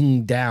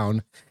closing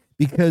down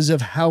because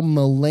of how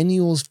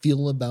millennials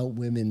feel about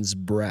women's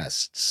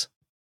breasts.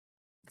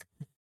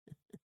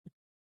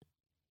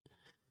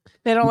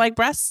 They don't like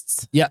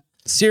breasts? Yeah,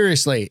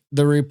 seriously.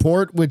 The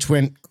report, which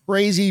went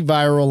crazy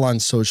viral on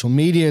social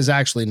media, is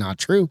actually not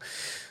true.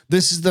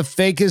 This is the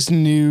fakest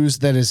news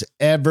that has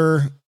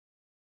ever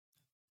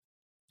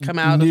come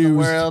out of the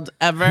world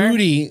ever.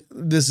 Hootie,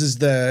 this is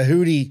the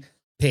Hootie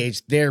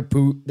page, their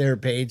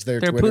page, their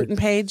Twitter, Putin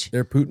page,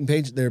 their Putin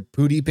page, their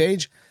Pootie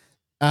page.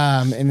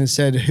 And it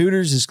said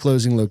Hooters is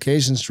closing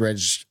locations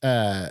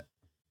to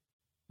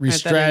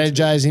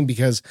re-strategizing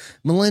because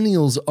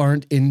millennials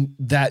aren't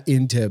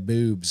into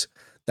boobs.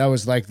 That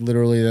was like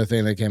literally the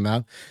thing that came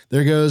out.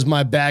 There goes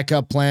my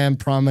backup plan.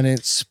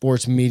 Prominent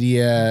sports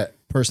media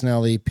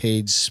personality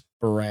page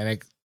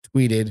sporadic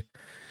tweeted.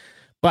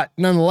 But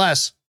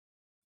nonetheless,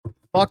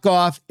 fuck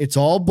off. It's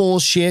all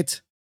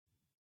bullshit.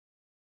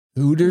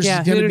 Hooters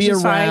is going to be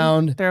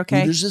around. Fine. They're okay.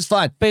 Hooters is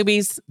fine.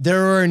 Boobies.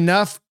 There are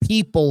enough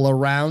people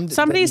around.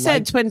 Somebody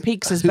said Twin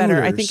Peaks is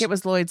better. I think it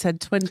was Lloyd said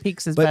Twin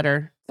Peaks is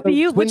better.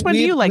 Which one do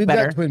you like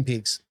better? Twin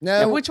Peaks. No.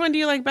 Yeah, which one do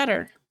you like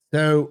better?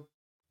 So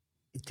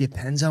it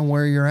depends on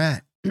where you're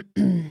at.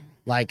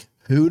 Like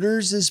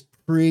Hooters is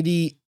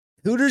pretty.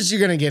 Hooters you're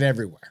going to get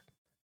everywhere.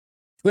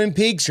 Twin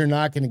Peaks you're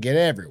not going to get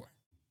everywhere.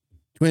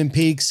 Twin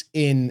Peaks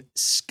in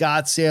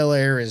Scottsdale,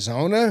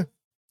 Arizona,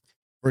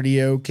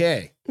 pretty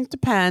okay. It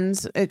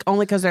depends.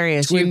 Only because they're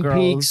ASU Twin girls.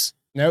 Peaks,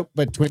 nope.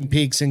 But Twin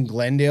Peaks in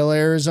Glendale,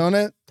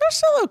 Arizona, they're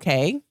still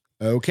okay.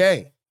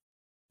 Okay.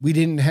 We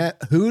didn't have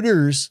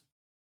Hooters.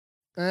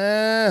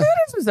 Hooters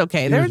was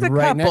okay. There was a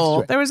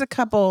couple. There was a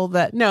couple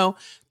that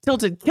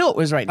Tilted Kilt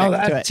was right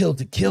next to it.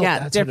 Tilted Kilt.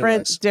 Yeah,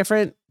 different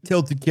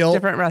Tilted Kilt.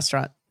 Different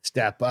restaurant.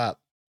 Step up.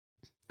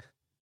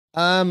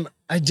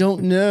 I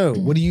don't know.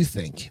 What do you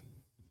think?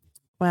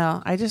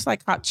 Well, I just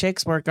like hot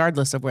chicks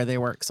regardless of where they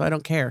work, so I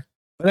don't care.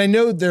 But I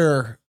know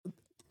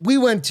we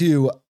went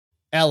to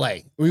LA.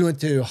 We went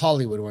to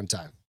Hollywood one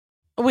time.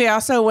 We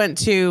also went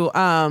to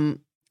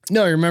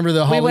no, remember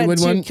the Hollywood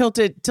one?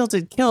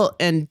 Tilted Kilt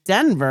in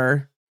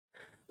Denver.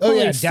 Oh,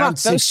 holy yeah, fuck,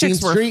 those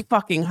chicks were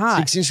fucking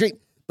hot. 16th Street.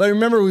 But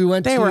remember we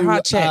went they were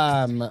hot chicks.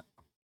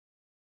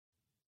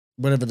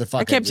 Whatever the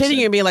fuck. I kept hitting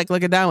you and be like,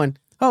 look at that one.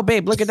 Oh,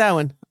 babe, look at that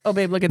one. Oh,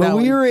 babe, look at that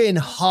one. But we were in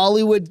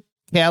Hollywood,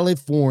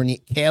 California,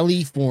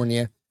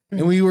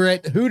 and we were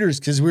at Hooters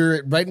because we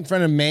were right in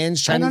front of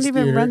Man's Chinese I don't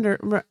even Theater.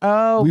 render.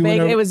 Oh,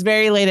 it was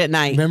very late at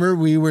night. Remember,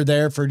 we were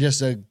there for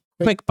just a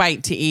quick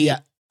bite to eat. Yeah.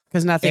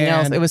 Because nothing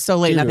else. It was so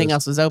late, nothing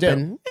else was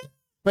open.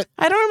 But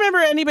I don't remember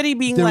anybody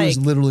being there was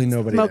literally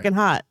nobody smoking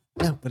hot.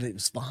 No, but it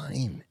was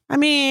fine. I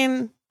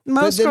mean,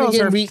 most girls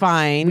are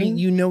fine.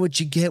 You know what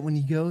you get when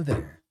you go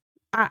there.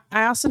 I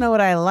also know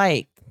what I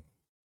like.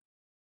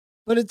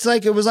 But it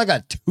was like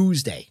a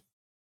Tuesday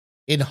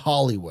in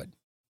Hollywood.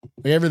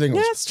 Like everything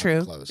was that's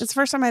true. closed. It's the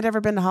first time I'd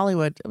ever been to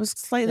Hollywood. It was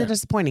slightly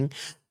disappointing.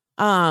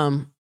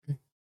 I'm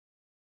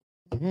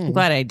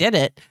glad I did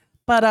it.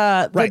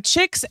 But the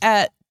chicks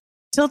at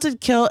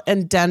Tilted Kilt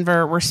in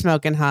Denver were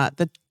smoking hot.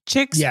 The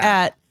chicks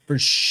at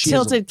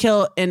Tilted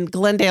Kilt in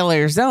Glendale,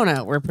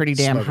 Arizona were pretty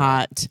damn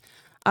hot.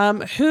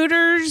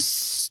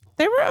 Hooters,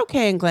 they were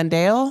okay in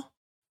Glendale.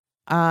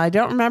 I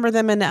don't remember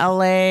them in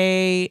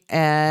LA,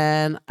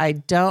 and I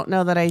don't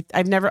know that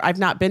I've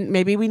not been.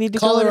 Maybe we need to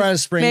Colorado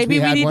Springs. Maybe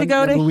we need to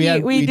go to.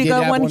 We need to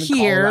go one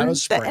here,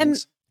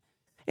 and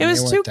it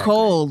was too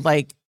cold.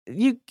 Like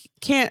you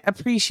can't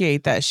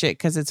appreciate that shit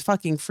because it's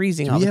fucking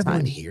freezing all the time. We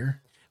have one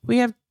here. We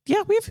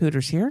have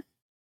Hooters here.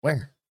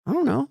 Where? I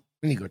don't know.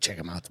 We need to go check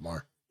them out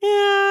tomorrow.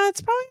 Yeah,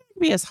 it's probably gonna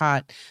be as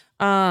hot.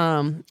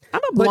 I'm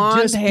a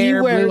blonde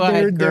hair,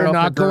 blue-eyed girl. They're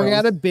not going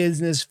out of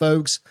business,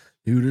 folks.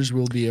 Hooters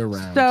will be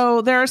around.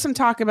 So there are some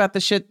talk about the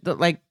shit that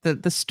like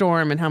the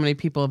storm and how many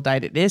people have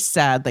died. It is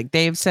sad. Like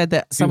they've said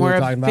that somewhere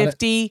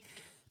 50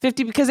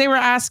 because they were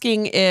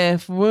asking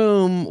if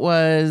womb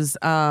was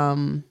let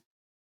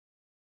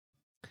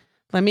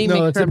me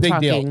make it's sure a big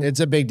I'm talking. deal.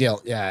 It's a big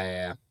deal.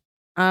 Yeah.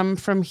 I'm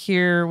from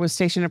here, was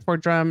stationed at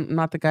Fort Drum,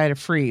 not the guy to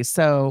freeze.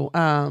 So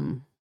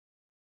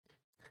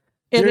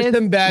There's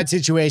some bad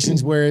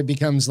situations where it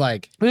becomes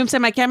like. Boom said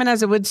my cabin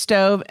has a wood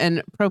stove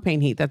and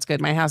propane heat. That's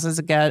good. My house has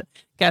a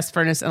gas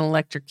furnace and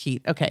electric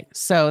heat. Okay,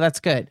 so that's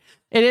good.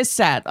 It is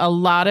sad. A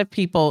lot of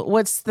people.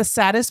 What's the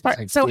saddest part?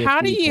 Like so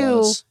how do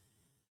you? Plus.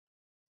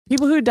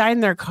 People who died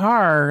in their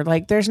car,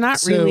 like there's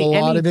not really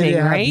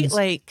anything, right?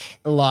 Like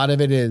a lot of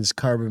it is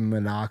carbon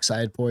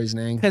monoxide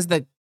poisoning because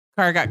the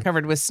car got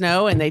covered with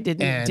snow and they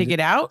didn't dig it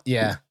out.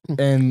 Yeah.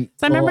 And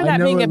so I remember that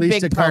being a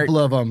big part. Couple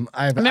of them.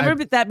 I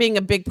remember that being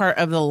a big part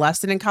of the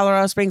lesson in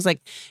Colorado Springs. Like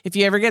if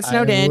you ever get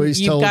snowed in,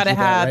 you've got to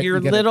have your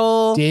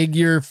little dig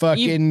your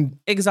fucking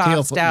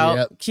exhaust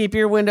out, keep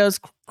your windows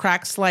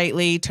cracked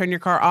slightly, turn your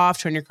car off,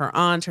 turn your car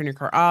on, turn your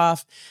car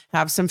off,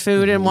 have some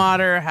food and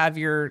water, have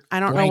your, I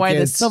don't know why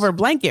the silver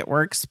blanket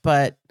works,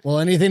 but. Well,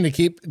 anything to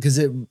keep, because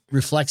it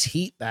reflects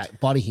heat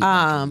back, body heat.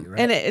 Back to you, right?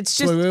 And it's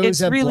just,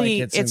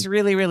 it's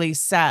really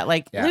sad.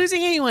 Like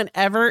losing anyone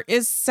ever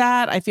is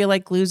sad. I feel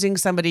like losing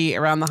somebody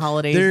around the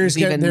holidays is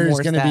even more sad. There's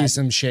going to be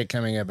some shit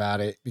coming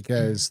about it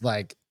because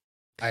like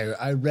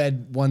I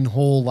read one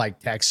whole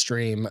like text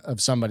stream of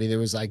somebody that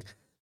was like,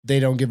 they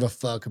don't give a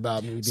fuck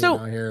about me being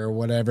out here or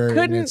whatever.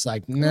 And it's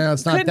like, no,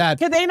 it's not that.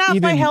 Could they not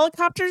fly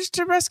helicopters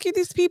to rescue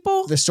these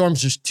people? The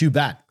storm's just too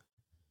bad.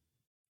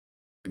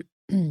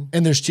 And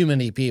there's too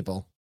many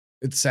people.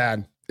 It's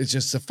sad. It's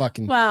just a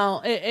fucking.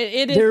 Well,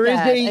 it is.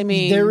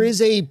 There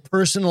is a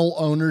personal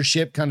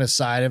ownership kind of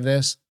side of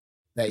this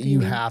that you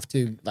have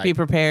to like, be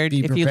prepared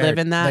if you live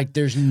in that. Like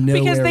there's no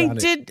because they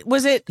did.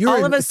 Was it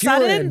all of a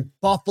sudden?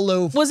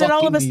 Buffalo. Was it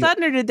all of a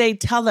sudden, or did they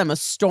tell them a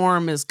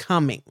storm is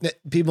coming?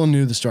 People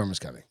knew the storm was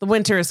coming. The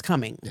winter is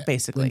coming.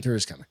 Basically, winter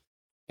is coming,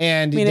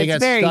 and they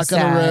got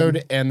stuck on the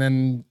road, and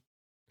then.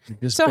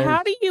 So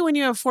how do you, when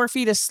you have 4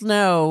 feet of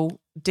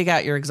snow, dig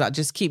out your exhaust?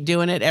 Just keep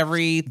doing it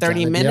every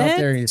 30 minutes? Get out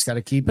there, you just got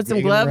to keep put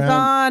some gloves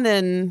on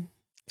and...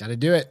 Got to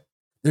do it.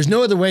 There's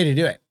no other way to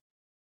do it.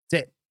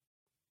 That's it.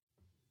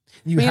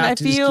 I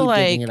feel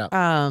like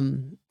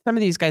some of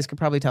these guys could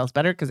probably tell us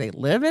better because they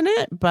live in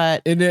it,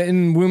 but...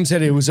 And Woom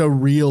said it was a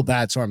real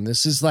bad storm.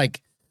 This is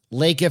like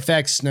lake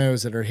effect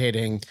snows that are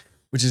hitting,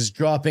 which is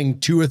dropping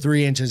 2 or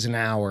 3 inches an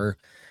hour.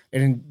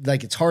 And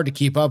like, it's hard to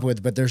keep up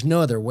with, but there's no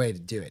other way to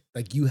do it.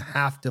 Like you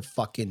have to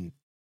fucking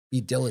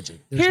be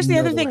diligent. Here's the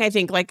other thing. I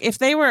think like if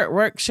they were at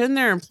work, shouldn't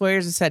their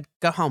employers have said,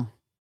 go home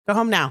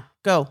now,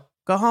 go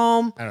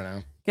home. I don't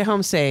know. Get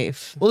home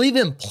safe. Well,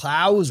 even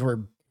plows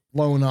were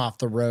blown off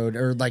the road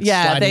or like,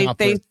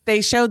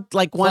 they showed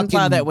like one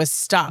plow that was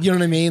stuck. You know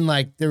what I mean?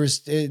 Like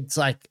it's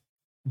like,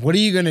 what are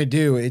you going to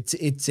do?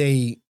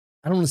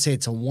 I don't want to say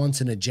it's a once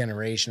in a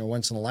generation or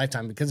once in a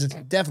lifetime because it's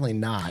definitely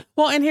not.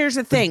 Well, and here's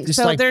the thing. Just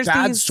so like there's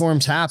bad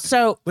storms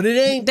happen. But it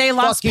ain't. They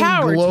lost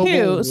power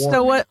too.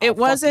 So what? It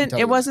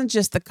wasn't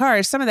just the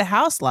cars. Some of the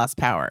house lost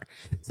power,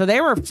 so they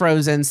were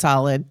frozen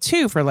solid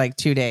too for like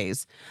 2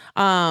 days.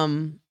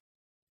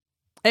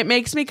 It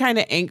makes me kind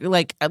of angry.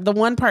 Like the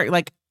one part,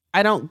 like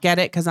I don't get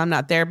it because I'm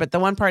not there. But the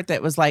one part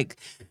that was like.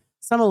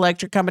 Some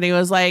electric company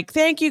was like,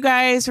 thank you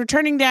guys for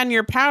turning down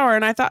your power.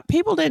 And I thought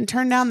people didn't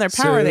turn down their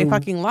power. So they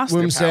fucking lost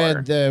their power.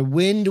 Said the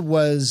wind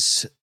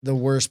was the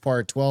worst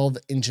part. 12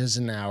 inches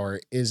an hour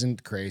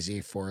isn't crazy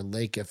for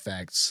lake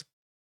effects.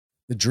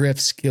 The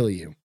drifts kill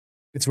you.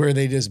 It's where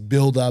they just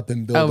build up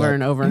and build over up.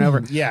 And over and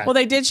over. Yeah. Well,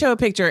 they did show a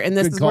picture and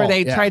this is where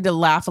they tried to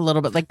laugh a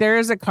little bit. Like there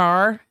is a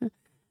car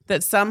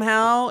that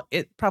somehow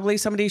probably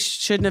somebody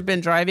shouldn't have been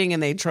driving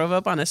and they drove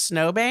up on a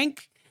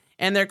snowbank.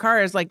 And their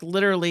car is like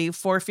literally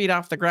 4 feet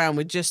off the ground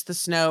with just the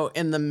snow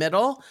in the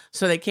middle.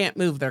 So they can't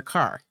move their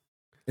car.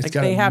 Like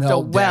they have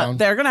to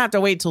they're going to have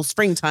to wait till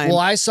springtime. Well,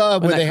 I saw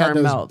where they had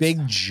those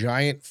big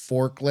giant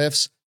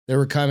forklifts. They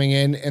were coming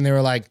in and they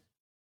were like,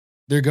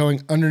 they're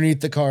going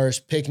underneath the cars,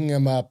 picking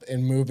them up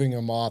and moving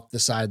them off the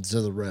sides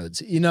of the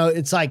roads. You know,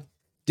 it's like,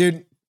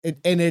 dude,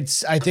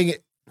 I think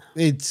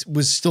it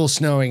was still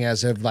snowing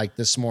as of like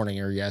this morning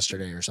or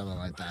yesterday or something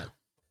like that.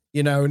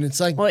 You know, and it's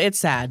like, well, it's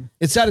sad.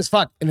 It's sad as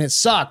fuck and it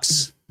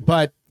sucks,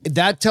 but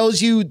that tells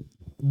you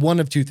one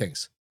or two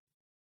things.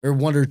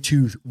 It's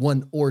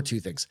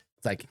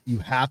like you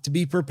have to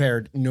be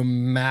prepared no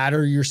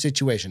matter your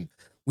situation.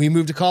 We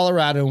moved to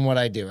Colorado and what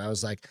I do, I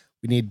was like,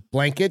 we need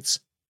blankets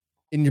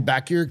in your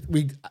backyard.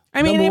 We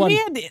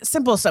had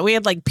simple stuff. We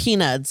had like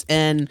peanuts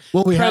and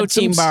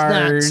protein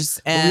bars.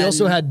 Snacks, and we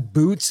also had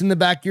boots in the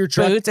back of your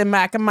truck. Boots and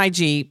back of my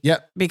Jeep.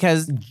 Yep.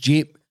 Because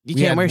Jeep. You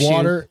can't wear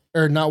water shoes.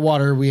 Or not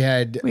water. We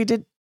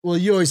did. Well,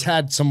 you always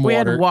had some water.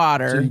 We had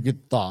water. So you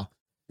could thaw.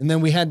 And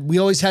then we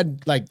always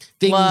had like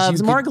things.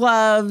 Gloves, more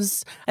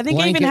gloves. I think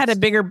blankets. I even had a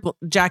bigger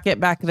jacket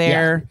back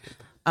there.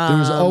 Yeah. There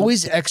was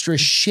always extra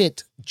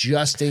shit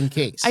just in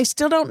case. I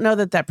still don't know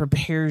that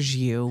prepares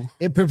you.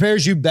 It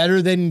prepares you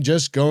better than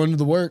just going to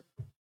the work.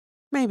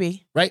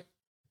 Maybe. Right?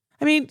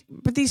 I mean,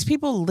 but these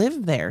people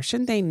live there.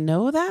 Shouldn't they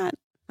know that?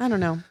 I don't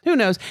know. Who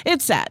knows?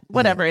 It's sad.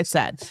 Whatever. It's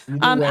sad.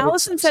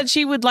 Allison said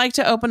she would like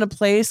to open a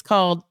place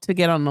called, to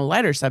get on a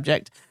lighter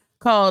subject,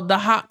 called the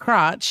Hot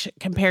Crotch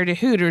compared to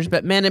Hooters,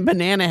 but men in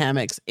banana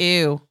hammocks.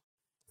 Ew.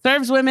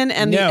 Serves women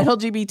and the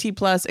LGBT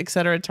plus, et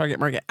cetera, target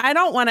market. I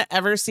don't want to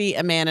ever see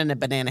a man in a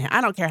banana.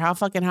 I don't care how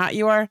fucking hot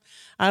you are.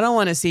 I don't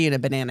want to see you in a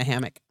banana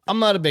hammock. I'm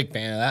not a big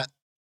fan of that.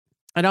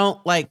 I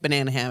don't like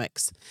banana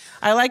hammocks.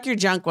 I like your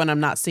junk when I'm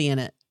not seeing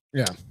it.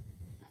 Yeah.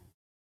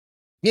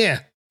 Yeah.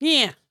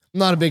 Yeah. I'm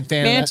not a big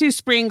fan of that. Manitou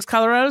Springs,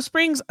 Colorado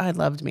Springs. I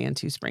loved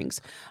Manitou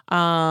Springs.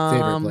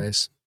 Favorite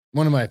place.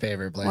 One of my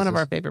favorite places. One of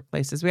our favorite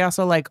places. We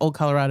also like Old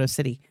Colorado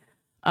City.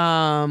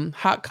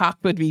 Hot cock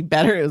would be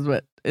better is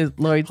what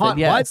Lloyd said.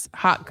 Yes. What?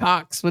 Hot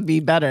cocks would be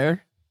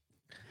better.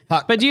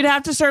 But you'd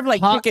have to serve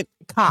like chicken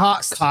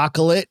cocks. Hot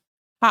cocklet.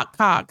 Hot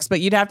cocks.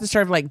 But you'd have to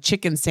serve like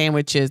chicken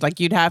sandwiches. Like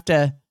you'd have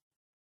to,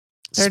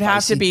 there'd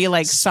have to be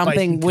like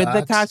something with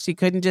the cocks. You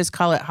couldn't just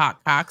call it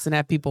hot cocks and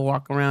have people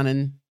walk around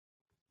and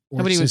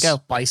nobody would go.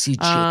 Spicy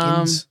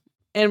chickens.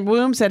 And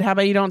Woom said, how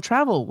about you don't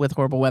travel with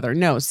horrible weather?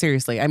 No,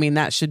 seriously. I mean,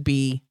 that should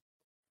be.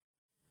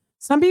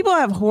 Some people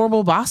have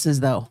horrible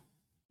bosses, though,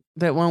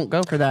 that won't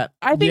go for that.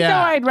 I think, though,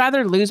 I'd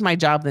rather lose my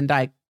job than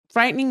die.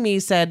 Frightening Me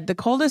said, the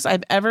coldest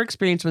I've ever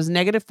experienced was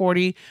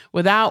 -40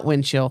 without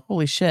wind chill.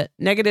 Holy shit.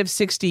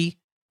 -60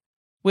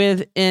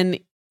 in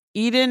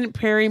Eden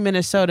Prairie,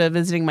 Minnesota,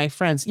 visiting my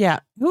friends. Yeah.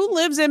 Who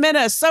lives in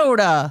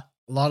Minnesota?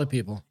 A lot of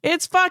people.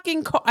 It's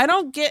fucking cold. I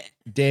don't get.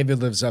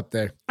 David lives up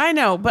there. I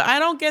know, but I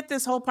don't get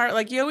this whole part.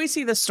 Like you always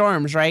see the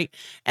storms, right?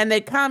 And they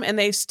come and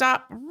they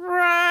stop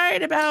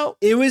right about.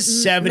 It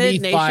was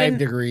 75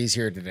 degrees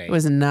here today. It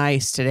was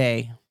nice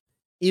today.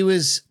 It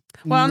was.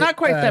 Well, not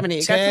quite 70.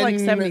 It got to like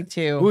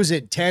 72. What was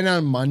it? 10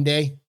 on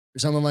Monday or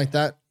something like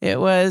that? It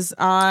was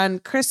on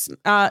Christmas.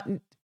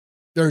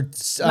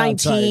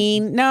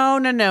 19. No.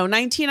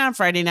 19 on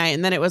Friday night.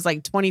 And then it was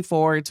like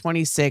 24,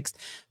 26,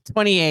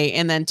 28.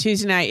 And then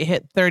Tuesday night it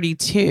hit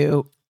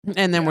 32.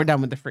 And then we're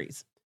done with the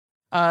freeze.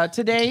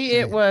 Today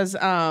it was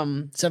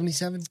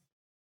 77.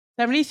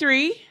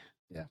 73.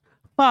 Yeah.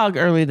 Fog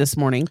early this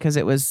morning because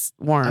it was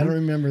warm. I don't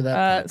remember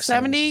that.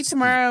 70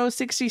 tomorrow,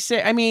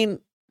 66. I mean,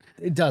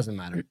 it doesn't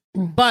matter.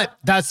 But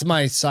that's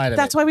my side of it.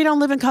 That's why we don't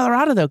live in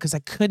Colorado, though, because I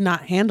could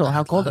not handle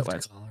how cold it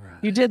was. Colorado.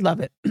 You did love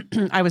it.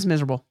 I was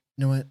miserable.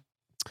 You know what?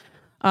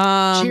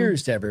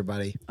 Cheers to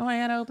everybody. Oh, I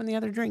had to open the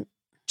other drink.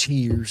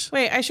 Cheers.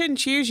 Wait, I shouldn't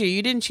cheers you.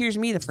 You didn't cheers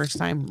me the first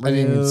time. Rude. I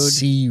didn't even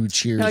see you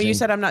cheers. No, you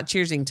said I'm not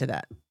cheersing to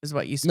that, is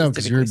what you said. No,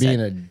 because you're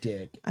being a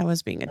dick. I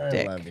was being a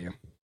dick. I love you.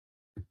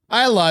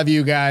 I love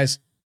you guys.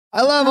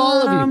 I love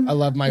all of you. I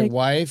love my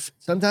wife.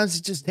 Sometimes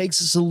it just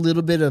takes us a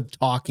little bit of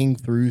talking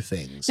through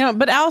things. No,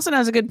 but Allison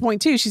has a good point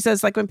too. She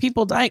says, like when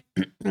people die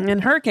in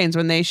hurricanes,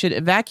 when they should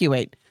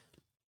evacuate.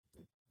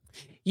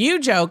 You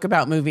joke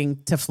about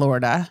moving to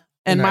Florida,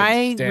 and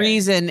my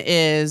reason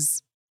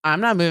is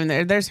I'm not moving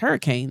there. There's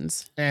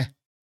hurricanes.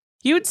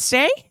 You would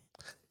stay?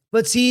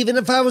 But see, even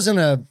if I was in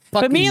a fucking...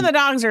 But me and the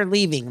dogs are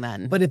leaving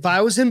then. But if I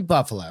was in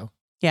Buffalo...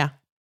 Yeah.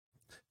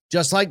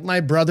 Just like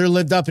my brother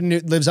lives up in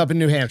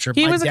New Hampshire.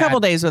 He was a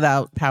couple days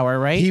without power,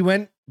 right? He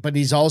went, but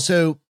he's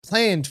also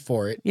planned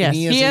for it. Yes,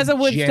 he has a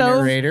wood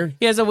generator. Stove.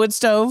 He has a wood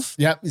stove.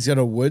 Yep, he's got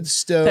a wood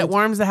stove. That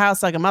warms the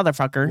house like a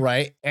motherfucker.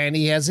 Right, and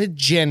he has a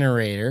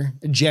generator,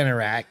 a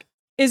Generac.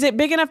 Is it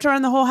big enough to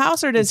run the whole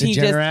house, or does he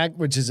just... Generac,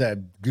 which is a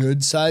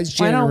good-sized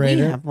generator. Why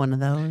don't we have one of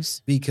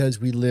those? Because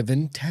we live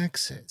in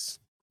Texas.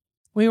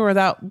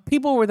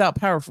 People were without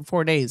power for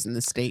 4 days in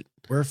the state.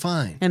 We're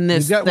fine. And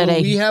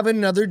we have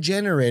another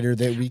generator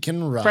that we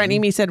can run.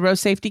 Frightening Me said road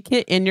safety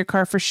kit in your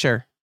car for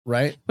sure.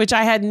 Right. Which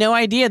I had no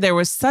idea there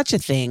was such a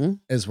thing.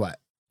 As what?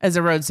 As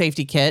a road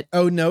safety kit.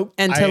 Oh, no.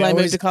 Until I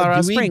moved to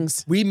Colorado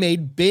Springs. We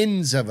made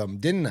bins of them,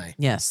 didn't I?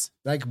 Yes.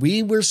 Like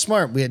we were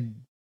smart. We had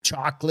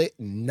chocolate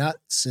and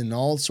nuts and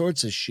all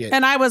sorts of shit.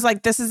 And I was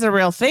like, this is a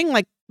real thing.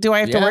 Like, do I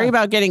have to worry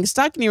about getting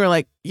stuck? And you were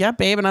like, yeah,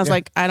 babe. And I was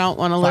like, I don't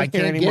want to live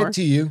here anymore. I can't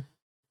get to you.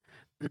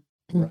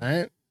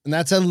 Right. And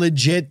that's a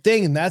legit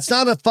thing. And that's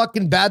not a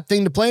fucking bad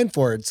thing to plan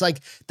for. It's like,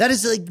 that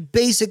is like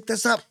basic.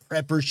 That's not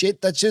prepper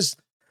shit. That's just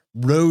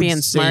road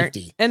safety.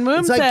 Smart. And Moon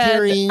it's like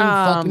carrying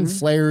fucking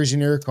flares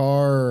in your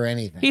car or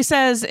anything. He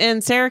says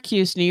in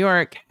Syracuse, New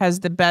York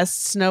has the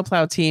best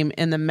snowplow team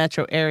in the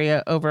metro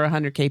area, over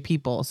 100K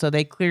people. So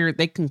they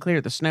can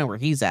clear the snow where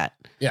he's at.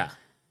 Yeah.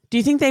 Do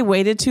you think they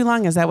waited too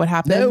long? Is that what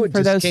happened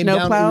for those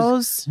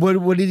snowplows?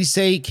 What did he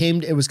say?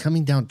 It was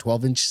coming down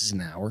 12 inches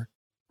an hour.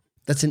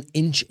 That's an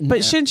inch.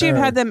 But shouldn't you have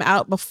had them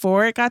out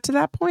before it got to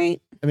that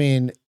point? I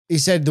mean, he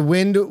said the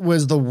wind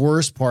was the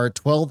worst part.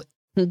 12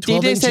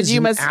 DJ said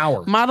you must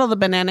hour. Model the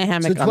banana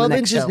hammock so 12 on the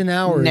inches show. An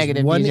hour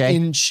Negative is 1 DJ.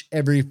 inch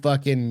every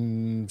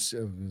fucking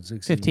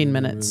 15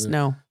 minutes.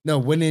 No,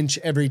 1 inch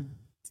every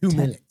 2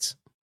 minutes.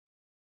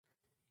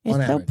 On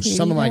average,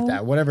 something like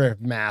that. Whatever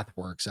math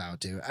works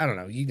out to. I don't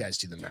know. You guys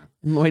do the math.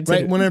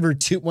 Right?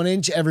 1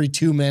 inch every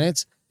 2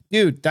 minutes.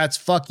 Dude, that's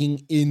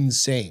fucking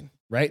insane.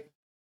 Right?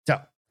 So,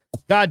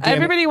 God damn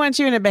everybody wants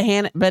you in a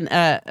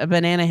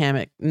banana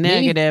hammock.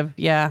 Negative. Me?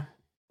 Yeah.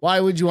 Why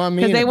would you want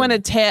me? Because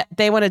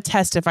they want to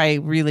test if I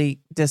really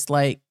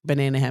dislike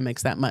banana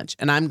hammocks that much.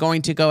 And I'm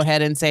going to go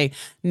ahead and say,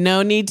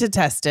 no need to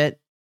test it.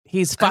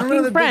 He's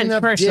fucking French,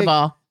 first of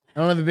all. I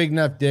don't have a big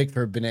enough dick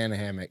for a banana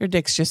hammock. Your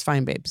dick's just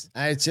fine, babes.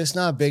 It's just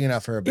not big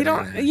enough for a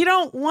banana hammock. You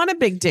don't want a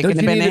big dick in a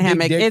banana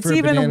hammock. It's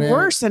even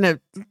worse than a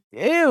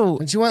ew.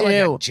 Don't you want like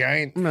a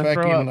giant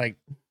fucking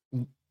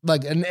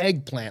like an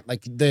eggplant,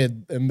 like the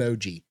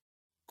emoji?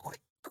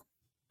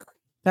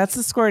 That's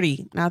the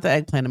squirty, not the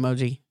eggplant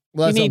emoji.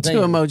 Well, you need 2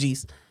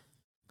 emojis.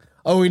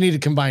 Oh, we need to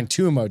combine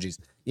 2 emojis.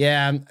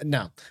 Yeah,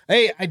 no.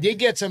 Hey, I did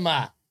get some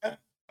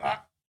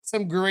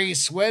gray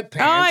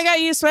sweatpants. Oh, I got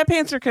you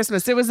sweatpants for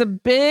Christmas. It was a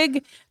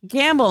big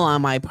gamble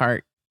on my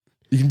part.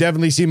 You can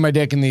definitely see my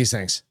dick in these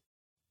things.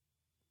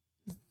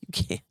 You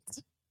can't.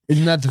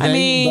 Isn't that the thing? I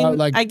mean, about,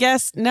 like, I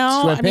guess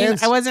no. Sweatpants? I mean,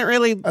 I wasn't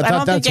really. I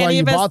don't think any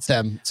of us bought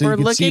them. So were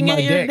looking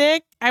at your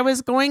dick. I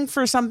was going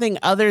for something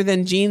other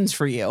than jeans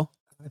for you.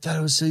 I thought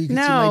it was so you could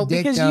see my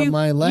dick down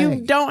my leg.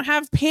 You don't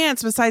have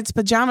pants besides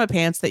pajama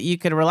pants that you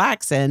could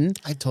relax in.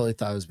 I totally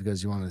thought it was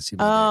because you wanted to see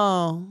my dick.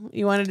 Oh,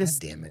 you wanted to. God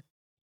damn it.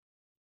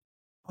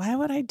 Why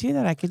would I do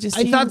that? I could just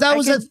see I thought that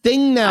was a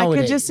thing nowadays.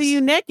 I could just see you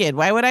naked.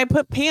 Why would I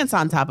put pants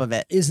on top of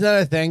it? Isn't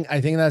that a thing?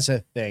 I think that's a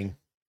thing.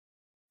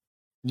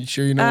 You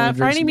sure you know?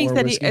 Frighting me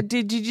said,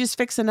 did you just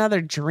fix another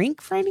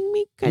drink, Frighting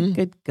me?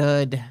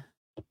 Good.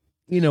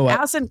 You know what?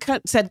 Allison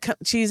said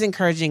she's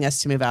encouraging us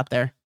to move out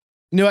there.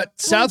 You know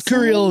what? South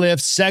Korea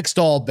lifts sex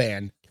doll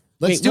ban.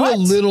 Let's do a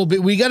little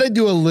bit. We got to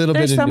do a little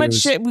bit of news. There's so much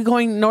shit. We're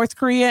going North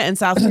Korea and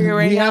South Korea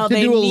right now. We have to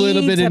do a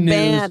little bit of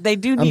news. They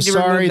do need to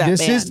remove that ban. I'm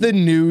sorry. This is the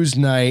news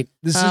night.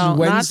 This is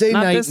Wednesday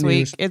night this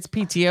week. It's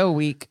PTO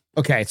week.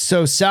 Okay.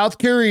 So South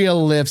Korea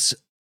lifts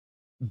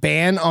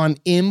ban on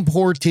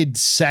imported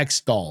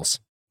sex dolls.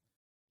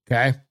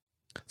 Okay.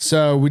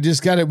 So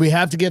we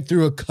have to get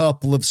through a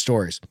couple of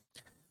stories.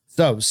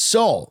 So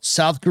Seoul,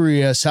 South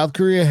Korea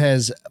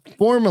has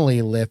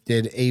formally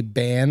lifted a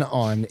ban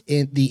on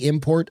the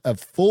import of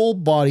full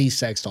body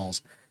sex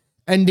dolls,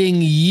 ending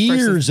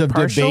years of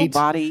debate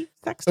body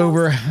sex dolls?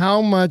 Over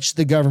how much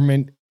the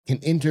government can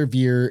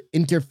interfere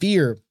in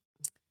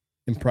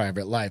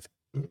private life.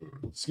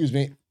 Excuse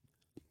me.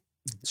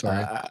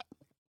 Sorry.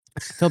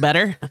 Feel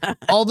better?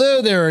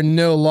 Although there are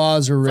no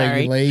laws or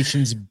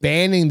regulations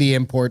banning the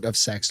import of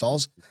sex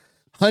dolls,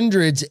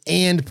 hundreds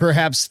and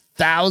perhaps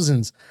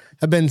thousands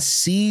have been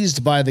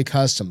seized by the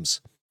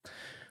customs,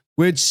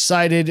 which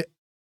cited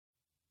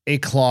a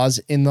clause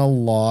in the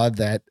law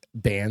that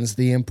bans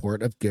the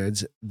import of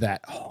goods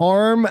that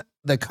harm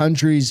the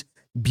country's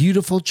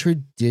beautiful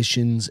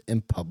traditions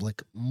and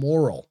public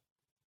moral.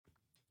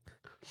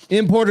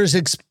 Importers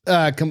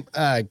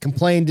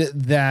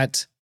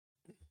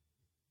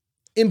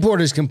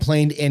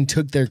complained and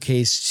took their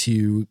case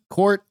to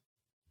court,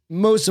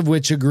 most of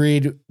which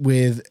agreed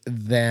with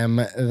them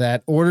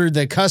that ordered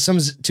the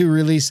customs to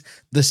release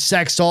the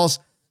sex dolls,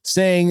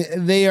 saying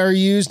they are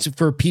used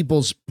for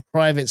people's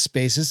private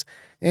spaces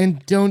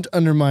and don't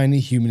undermine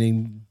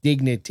human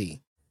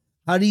dignity.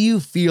 How do you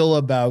feel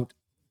about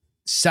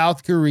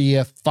South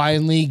Korea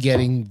finally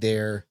getting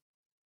their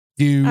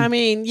due? I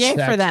mean, yay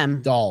for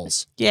them.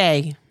 Dolls.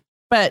 Yay.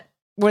 But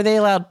were they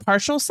allowed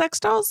partial sex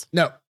dolls?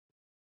 No.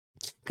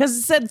 Because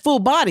it said full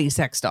body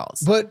sex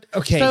dolls. But,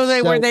 okay.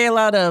 So were they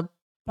allowed a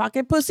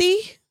pocket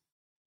pussy?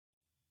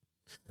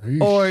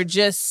 Or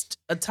just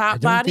a top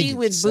body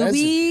with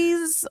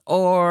boobies?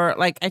 Or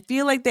like, I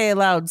feel like they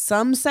allowed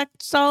some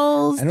sex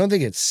dolls. I don't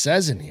think it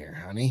says in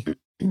here, honey.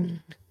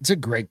 It's a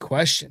great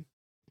question.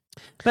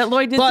 But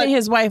Lloyd did say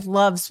his wife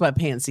loves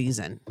sweatpants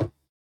season.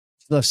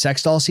 She loves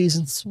sex doll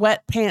season?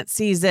 Sweatpants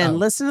season. Oh.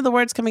 Listen to the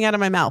words coming out of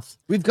my mouth.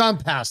 We've gone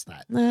past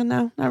that. No,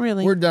 not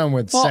really. We're done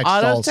with sex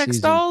doll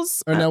season.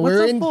 Dolls? Or no,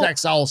 we're in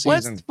sex doll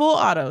season. What's full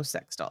auto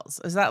sex dolls?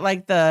 Is that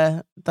like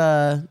the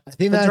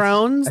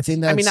drones?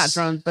 I mean, not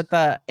drones, but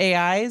the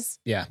AIs?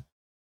 Yeah.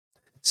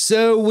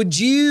 So would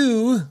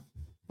you...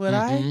 Would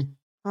I?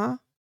 Huh?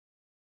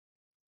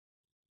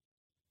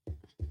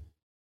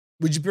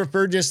 Would you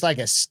prefer just like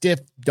a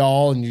stiff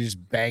doll and you're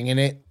just banging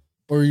it?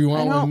 Or you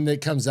want one that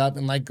comes up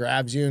and like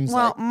grabs you? And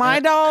my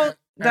doll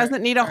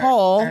doesn't need a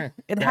hole.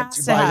 It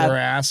has to have. Your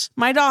ass.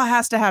 My doll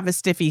has to have a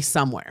stiffy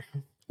somewhere.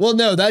 Well,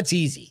 no, that's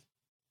easy.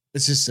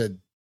 It's just a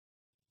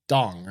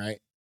dong, right?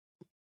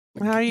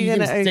 How are you going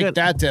to stick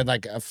that to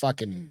like a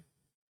fucking...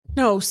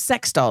 No,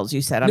 sex dolls,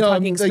 you said. I'm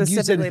talking specifically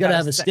you said it's got to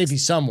have a stiffy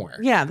somewhere.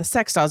 Yeah, the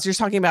sex dolls. You're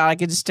talking about I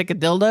could just stick a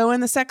dildo in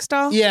the sex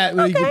doll? Yeah,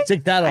 well, you could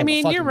stick that on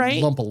a fucking you're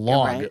right. lump of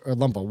log or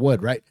lump of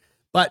wood, right?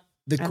 But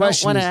the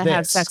question is this. I don't want to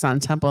have sex on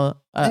temple.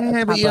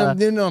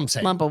 You know what I'm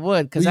saying. Lump of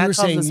wood, because that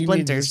causes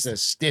splinters. Just a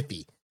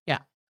stiffy. Yeah.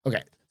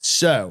 Okay,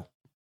 so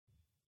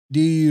do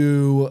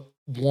you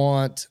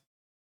want...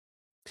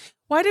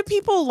 Why do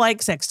people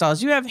like sex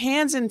dolls? You have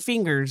hands and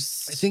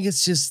fingers. I think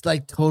it's just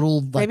like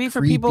total. Like, maybe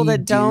for people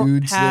that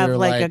don't have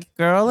like a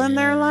girl in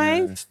their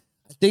life.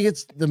 I think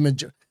it's the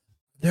majority.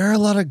 There are a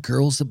lot of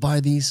girls that buy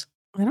these.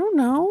 I don't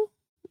know.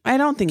 I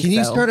don't think so. Can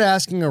you start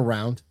asking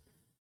around?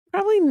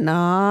 Probably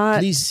not.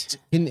 Please.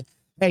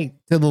 Hey,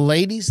 to the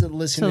ladies that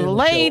listen to the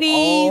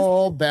ladies,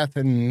 all Beth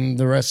and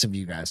the rest of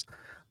you guys,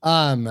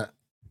 can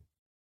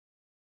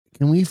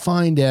we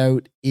find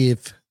out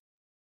if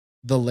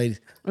the ladies...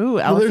 Ooh,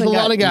 there's a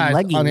lot of guys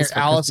on here.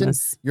 Allison,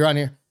 you're on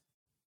here.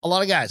 a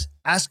lot of guys,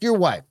 ask your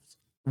wife,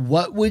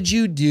 what would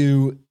you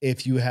do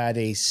if you had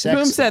a sex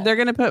Boom doll? said they're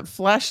going to put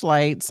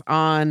fleshlights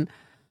on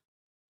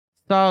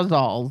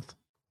Sawzalls.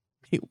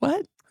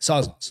 What?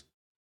 Sawzalls.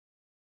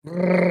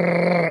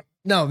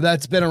 No,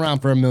 that's been around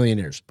for a million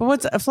years. But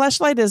what's a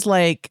fleshlight is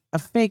like a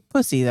fake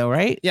pussy though,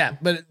 right? Yeah,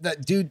 but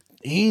that dude,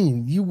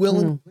 you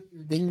willing to put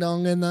your ding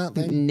dong in that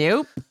thing?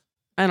 Nope.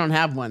 I don't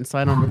have one, so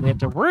I don't really have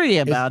to worry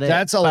about it.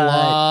 That's a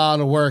lot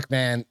of work,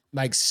 man.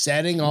 Like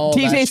setting all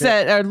DJ that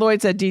said, or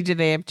Lloyd said, DJ,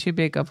 they have too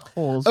big of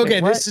holes.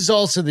 Okay, Wait, this is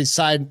also the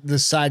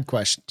side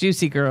question.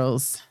 Juicy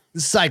girls.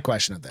 The side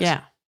question of this.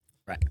 Yeah.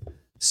 Right.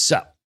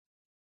 So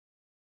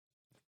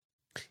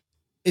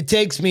it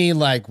takes me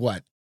like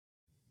what?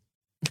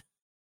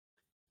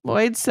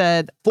 Lloyd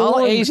said, all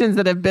Asians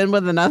that have been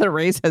with another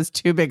race has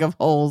too big of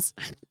holes.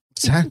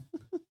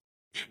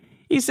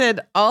 He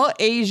said, all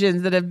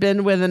Asians that have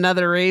been with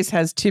another race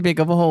has too big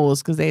of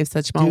holes because they have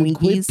such small winkies.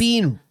 Quit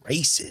being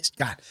racist.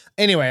 God.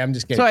 Anyway, I'm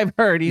just kidding. So I've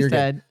heard, he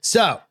said. Good.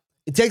 So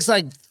it takes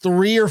like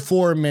 3 or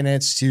 4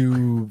 minutes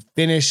to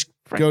finish,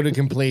 go to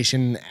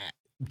completion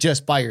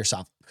just by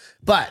yourself.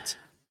 But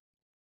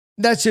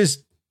that's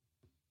just,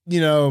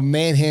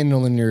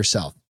 manhandling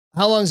yourself.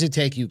 How long does it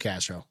take you,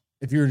 Castro?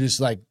 If you're just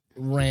like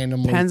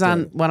randomly. Depends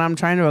on what I'm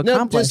trying to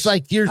accomplish. No, just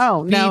like your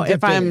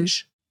if I'm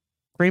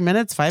 3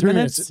 minutes, 5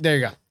 minutes. There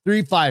you go.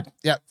 3, 5.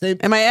 Yeah.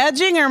 Am I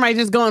edging or am I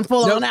just going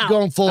full on out?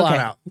 Going full on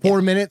out.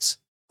 4 minutes.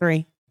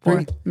 3,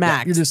 4.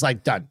 Max. Yeah, you're just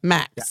like done.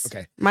 Max. Yeah,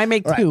 okay. Might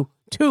make All 2. Right.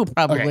 2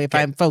 probably if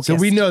I'm focused. So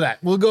we know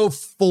that. We'll go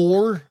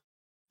 4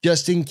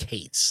 just in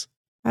case.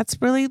 That's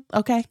really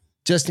okay.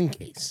 Just in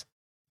case.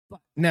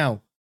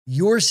 Now,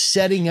 you're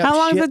setting up. How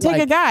long does it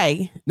take a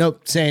guy?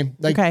 Nope, same.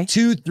 Like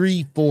 2,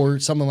 3, 4,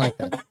 something like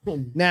that.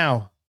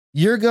 Now,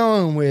 you're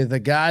going with a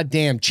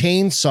goddamn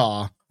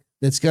chainsaw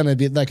that's going to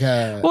be like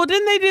a... Well,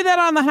 didn't they do that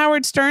on the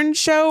Howard Stern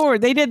show? Or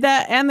they did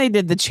that and they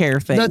did the chair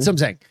thing. That's what I'm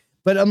saying.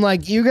 But I'm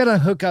like, you got to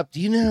hook up.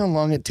 Do you know how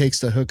long it takes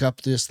to hook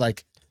up just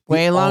like...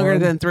 Way longer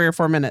than 3 or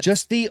 4 minutes.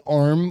 Just the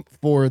arm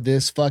for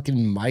this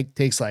fucking mic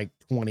takes like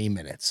 20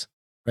 minutes,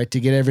 right? To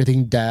get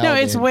everything dialed in. No,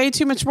 it's way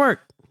too much work.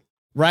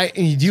 Right?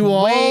 And you do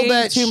all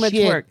that too much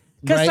work.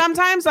 Because right?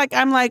 sometimes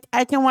I'm like,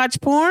 I can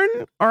watch porn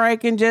or I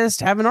can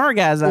just have an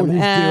orgasm.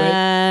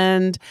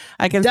 And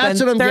I can spend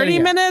 30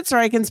 minutes or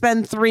I can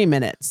spend 3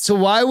 minutes. So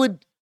why would...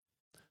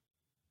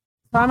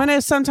 So I'm going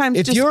to sometimes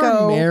if just you're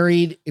go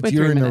married, if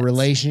you're in 3 minutes. a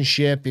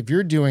relationship, if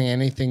you're doing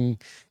anything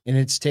and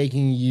it's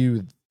taking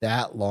you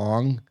that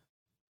long,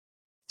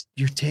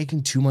 you're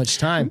taking too much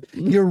time.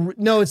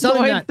 It's not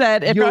Lloyd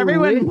said if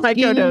everyone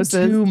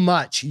microdoses too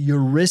much, you're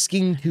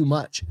risking too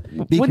much.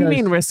 What do you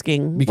mean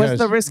risking? What's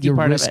the risky part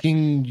of it? You're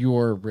risking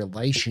your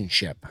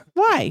relationship.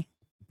 Why?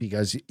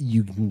 Because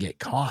you can get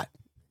caught.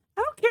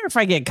 I don't care if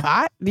I get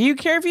caught. Do you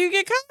care if you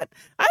get caught?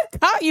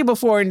 I've caught you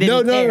before and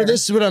didn't care. No,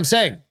 this is what I'm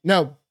saying.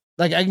 No,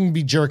 like I can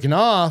be jerking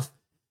off,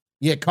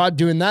 you get caught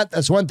doing that,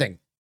 that's one thing.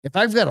 If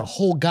I've got a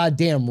whole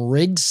goddamn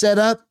rig set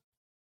up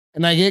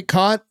and I get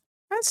caught,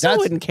 I still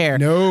wouldn't care.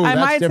 No, I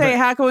might say,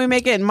 how can we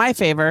make it in my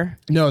favor?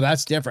 No,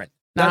 that's different.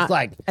 That's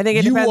like, I think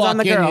it depends on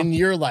the girl. And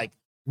you're like,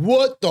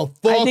 what the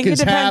fuck I think it is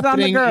depends on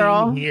the happening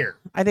girl. in here?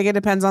 I think it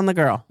depends on the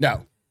girl.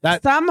 No.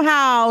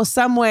 Somehow,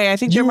 some way, I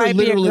think there might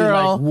be a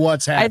girl. Like,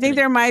 what's happening? I think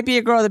there might be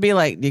a girl that'd be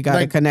like, you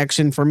got a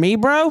connection for me,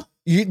 bro?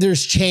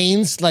 There's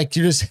chains, like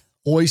you're just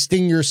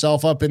hoisting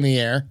yourself up in the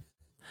air.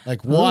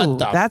 Like, what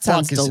the fuck? That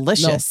sounds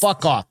delicious. No,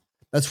 fuck off.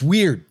 That's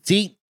weird.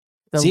 See?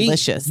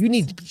 Delicious. You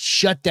need to be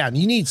shut down.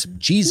 You need some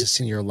Jesus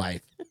in your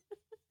life.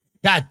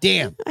 God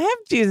damn. I have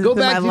Jesus Go in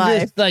my back to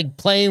life. just like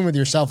playing with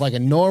yourself like a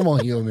normal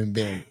human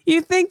being.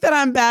 You think that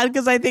I'm bad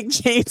because I think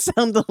chains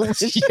sound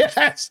delicious?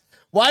 Yes.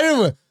 Why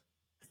do we?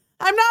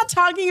 I'm not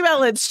talking about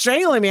like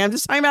strangling me. I'm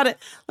just talking about it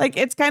like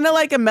it's kind of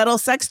like a metal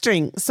sex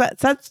string.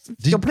 Sex.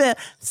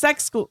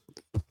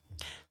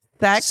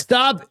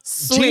 Stop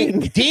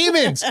swing.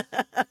 Demons.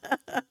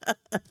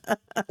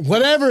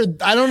 Whatever.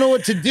 I don't know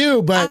what to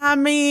do, but I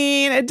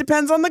mean, it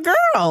depends on the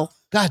girl.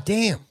 God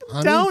damn.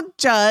 Honey. Don't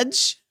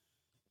judge.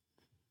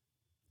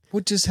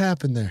 What just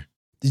happened there?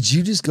 Did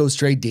you just go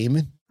straight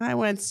demon? I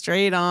went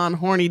straight on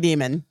horny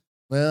demon.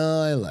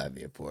 Well, I love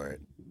you for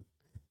it.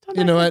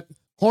 You know what?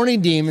 Horny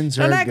demons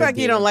are. Don't act like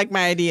you don't like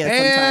my ideas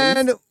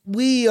sometimes. And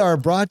we are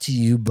brought to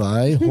you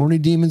by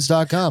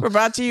hornydemons.com. We're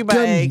brought to you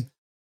by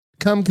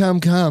Come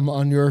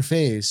on your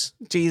face.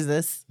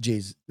 Jesus.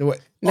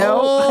 Wait.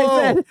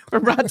 I said we're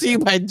brought to you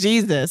by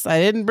Jesus. I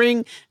didn't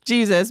bring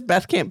Jesus.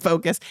 Beth can't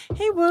focus.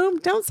 Hey, Womb,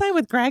 don't side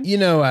with Greg. You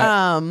know,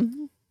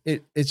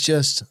 it's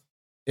just,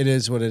 it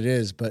is what it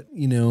is. But,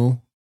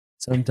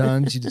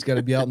 sometimes you just got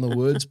to be out in the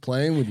woods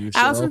playing with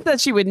yourself. Allison said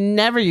she would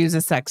never use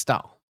a sex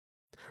doll.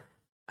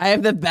 I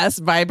have the best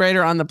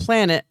vibrator on the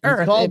planet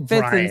Earth. It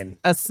fits in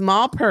a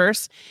small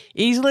purse,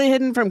 easily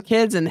hidden from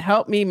kids, and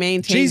help me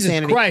maintain Jesus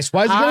sanity. Christ,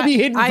 why is it going to be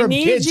hidden from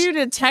kids? I need you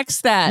to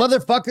text that.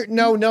 Motherfucker,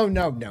 no.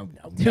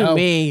 To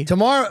me.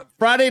 Tomorrow,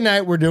 Friday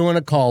night, we're doing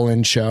a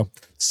call-in show.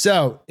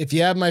 So if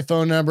you have my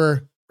phone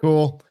number,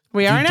 cool.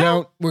 We are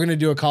now? We're going to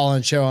do a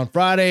call-in show on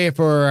Friday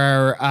for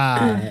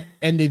our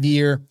end of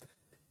year.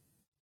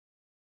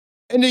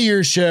 end of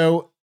your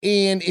show.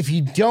 And if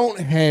you don't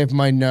have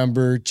my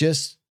number,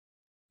 just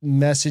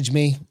message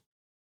me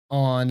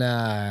on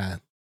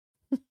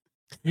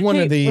one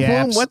of the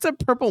apps. What's a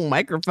purple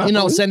microphone? And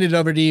I'll send it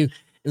over to you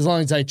as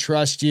long as I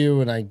trust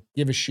you and I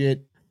give a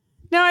shit.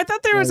 No, I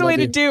thought there was a way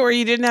to do it where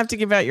you didn't have to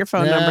give out your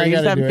phone number. You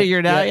just haven't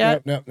figured it out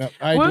yet. No.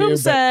 Woom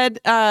said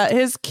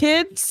his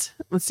kids.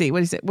 Let's see. What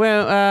did he say?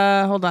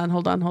 Well, hold on.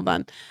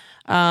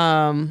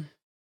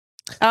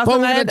 But we're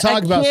going to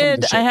talk about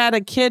something. I had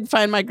a kid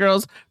find my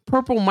girl's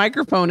purple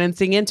microphone and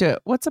sing into it.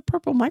 What's a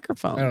purple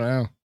microphone? I don't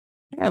know.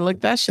 Yeah, look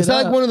that shit It's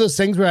up. like one of those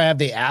things where I have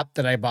the app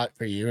that I bought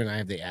for you and I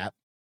have the app.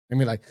 I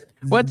mean, like,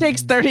 what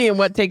takes 30 and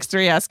what takes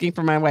 3? Asking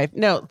for my wife.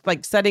 No,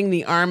 like setting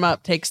the arm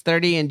up takes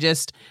 30 and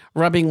just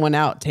rubbing one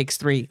out takes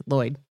 3.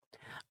 Lloyd.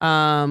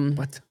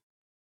 What?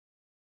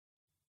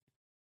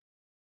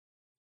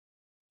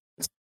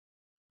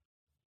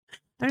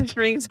 I'm just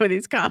reading some of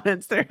these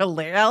comments. They're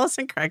hilarious.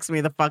 Allison cracks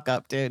me the fuck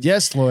up, dude.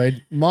 Yes,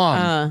 Lloyd.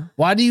 Mom,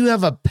 why do you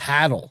have a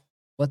paddle?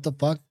 What the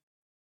fuck?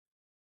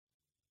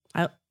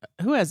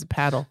 Who has a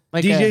paddle?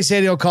 Like DJ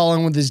said he'll call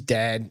in with his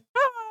dad.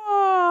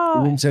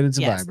 Oh, said it's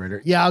a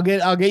vibrator. Yeah, I'll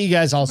get you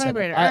guys all set.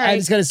 Vibrator. I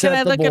just gotta set Can I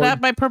up the look board. it up?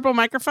 My purple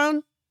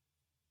microphone.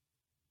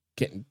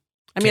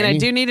 I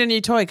do need a new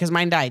toy because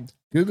mine died.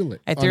 Google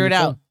it. I threw it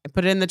out. I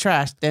put it in the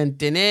trash. Dun,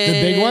 dun, the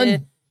big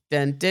one.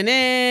 Dun, dun,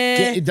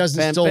 It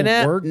doesn't still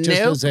work.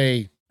 Just as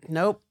a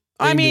nope.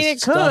 I mean,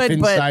 it could,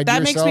 but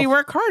that makes me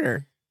work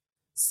harder,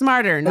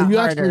 smarter, not harder. You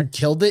harder. actually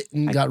killed it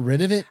and got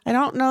rid of it. I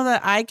don't know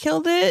that I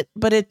killed it,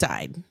 but it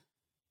died.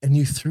 And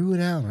you threw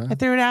it out, huh? I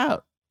threw it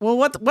out. Well,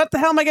 what the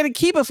hell am I going to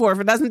keep it for if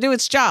it doesn't do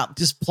its job?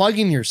 Just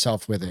plugging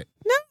yourself with it.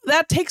 No,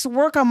 that takes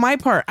work on my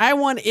part. I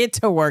want it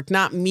to work,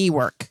 not me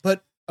work.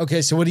 But,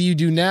 okay, so what do you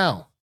do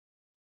now?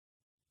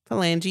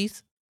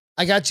 Phalanges.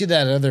 I got you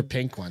that other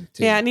pink one,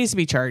 too. Yeah, it needs to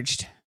be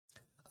charged.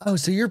 Oh,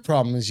 so your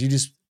problem is you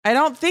just... I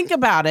don't think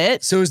about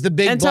it. So is the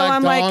big until black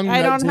I'm dong like,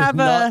 I don't have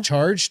not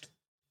charged?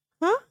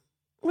 Huh?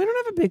 We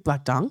don't have a big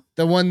black dong.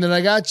 The one that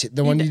I got you.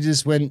 The one you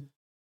just went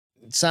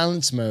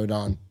silence mode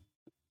on.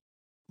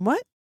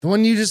 What? The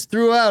one you just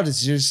threw out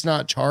is just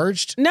not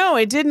charged? No,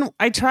 it didn't.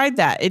 I tried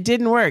that. It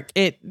didn't work.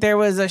 There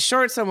was a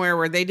short somewhere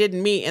where they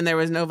didn't meet and there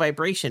was no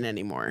vibration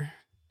anymore.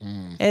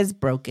 It's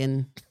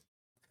broken.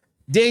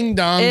 Ding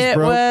dong. It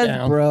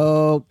was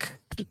broke.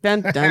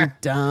 Dun dun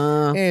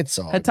dun. It's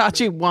all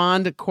Hitachi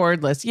wand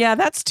cordless. Yeah,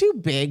 that's too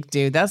big,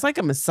 dude. That's like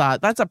a massage.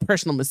 That's a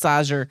personal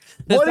massager.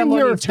 What are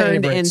your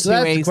turned favorites?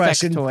 into a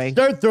sex toy?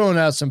 Start throwing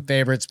out some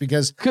favorites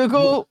because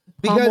Google.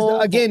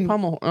 Drinking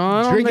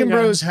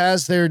Bros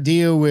has their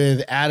deal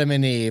with Adam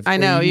and Eve. I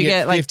know you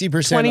get like 50%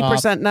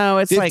 20%. No,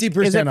 it's 50% like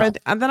 50% off.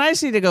 And then I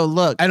just need to go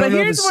look. I don't know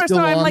if it's still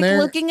on there. I'm like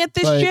looking at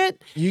this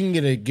shit. You can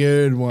get a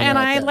good one. And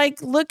I like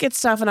look at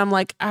stuff and I'm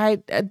like,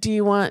 do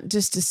you want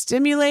just a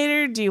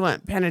stimulator? Do you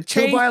want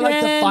penetration? Go buy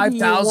like the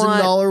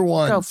 $5,000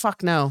 one. Oh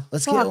fuck no.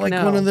 Let's get like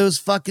one of those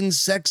fucking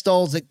sex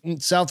dolls that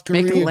South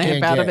Korea make a lamp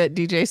can't out get. of it.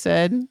 DJ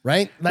said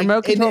right. Like,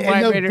 remote control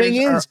vibrators. The thing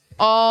is,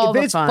 all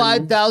if it's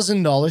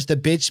 $5,000, the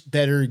bitch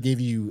better give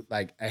you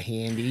like a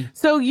handy.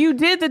 So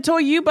the toy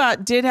you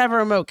bought did have a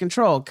remote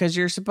control because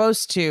you're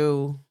supposed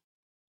to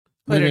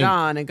put it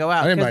on and go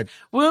out.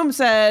 Womb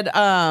said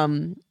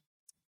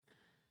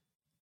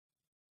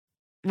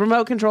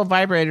remote control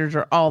vibrators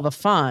are all the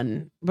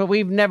fun, but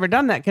we've never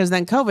done that because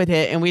then COVID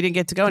hit and we didn't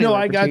get to go anywhere. No,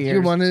 I got you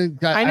one.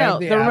 I know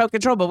the remote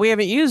control, but we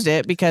haven't used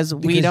it because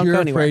we don't go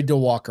anywhere. You're afraid to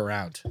walk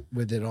around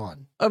with it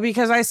on. Oh,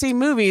 because I see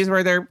movies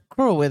where they're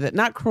cruel with it.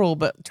 Not cruel,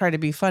 but try to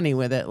be funny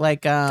with it.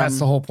 Like that's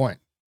the whole point.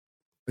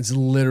 It's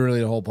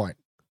literally the whole point.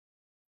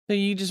 So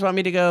you just want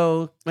me to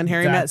go when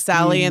Harry met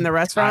Sally in the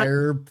restaurant?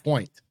 Entire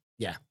point.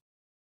 Yeah.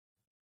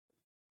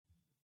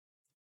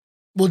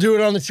 We'll do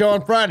it on the show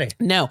on Friday.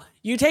 No,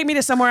 you take me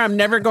to somewhere I'm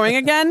never going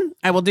again.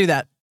 I will do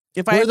that.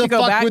 If I have to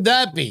go back, where the fuck would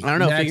that be? I don't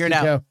know. Mexico. Figure it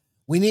out.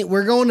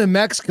 We're going to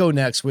Mexico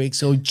next week,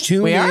 so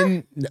tune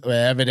in.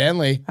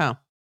 Evidently. Oh,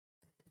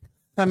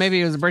 thought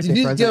maybe it was a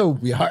birthday present. Go.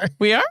 We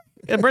are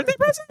a birthday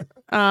present.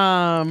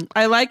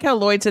 I like how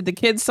Lloyd said the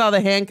kids saw the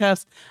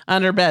handcuffs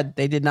on her bed.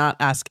 They did not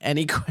ask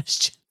any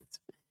questions.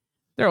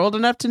 They're old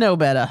enough to know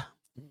better.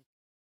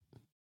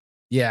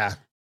 Yeah.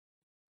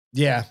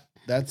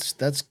 That's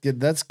good.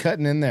 That's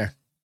cutting in there.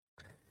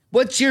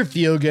 What's your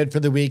feel good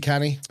for the week,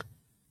 honey?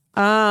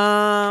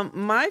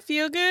 My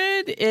feel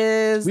good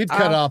is we've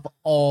cut off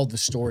all the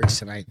stories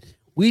tonight.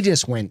 We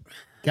just went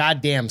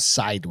goddamn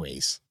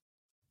sideways.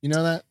 You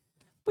know that?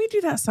 We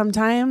do that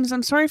sometimes.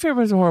 I'm sorry if it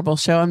was a horrible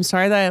show. I'm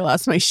sorry that I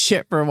lost my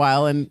shit for a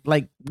while and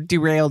like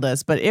derailed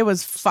us, but it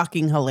was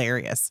fucking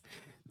hilarious.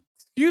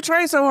 You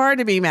try so hard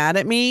to be mad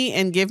at me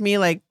and give me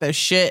like the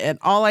shit, and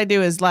all I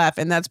do is laugh,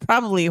 and that's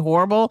probably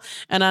horrible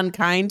and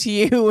unkind to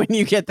you when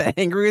you get that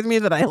angry with me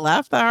that I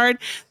laugh that hard.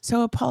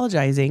 So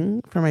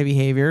apologizing for my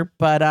behavior,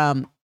 but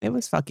it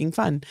was fucking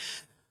fun.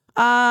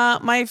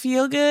 My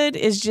feel good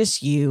is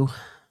just you.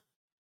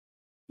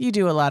 You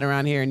do a lot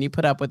around here, and you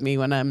put up with me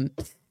when I'm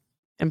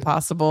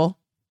impossible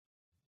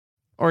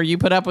or you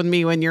put up with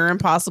me when you're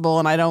impossible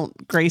and I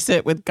don't grace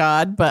it with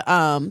God. But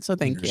so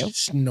thank you.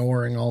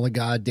 Snoring all the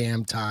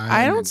goddamn time.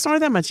 I don't snore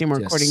that much anymore,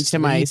 according to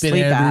my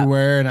sleep app.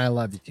 Everywhere, and I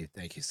love you too.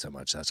 Thank you so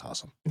much. That's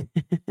awesome.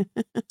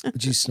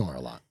 But you snore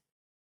a lot.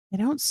 I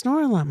don't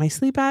snore a lot. My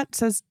sleep app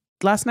says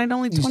last night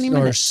only 20 you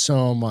minutes.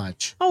 So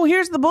much. Oh,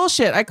 here's the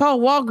bullshit. I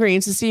called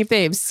Walgreens to see if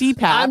they have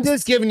CPAP. I'm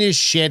just giving you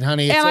shit,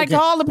 honey. It's I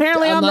called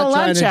apparently on the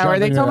lunch hour.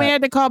 They told me I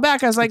had to call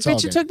back. I was like,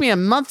 bitch, it took me a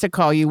month to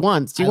call you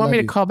once. Do you want me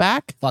to call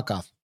back? Fuck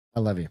off. I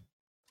love you.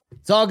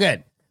 It's all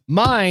good.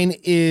 Mine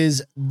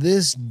is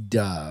this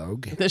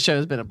dog. This show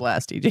has been a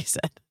blast, DJ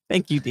said.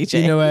 Thank you,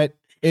 DJ. You know what?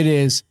 It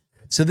is.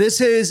 So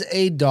this is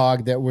a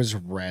dog that was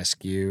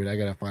rescued. I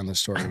got to find the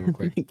story real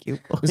quick. Thank you.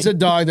 It's a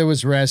dog that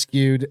was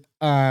rescued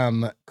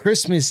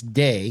Christmas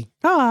Day.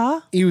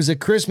 Aw. He was a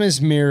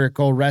Christmas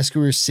miracle.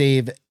 Rescuers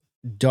save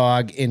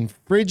dog in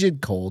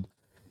frigid cold.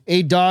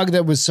 A dog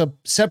that was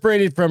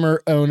separated from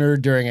her owner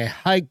during a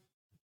hike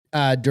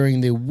during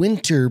the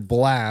winter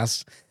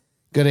blast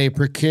got a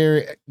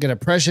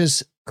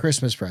precious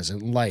Christmas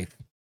present, life,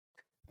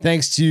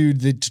 thanks to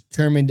the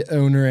determined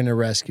owner and a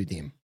rescue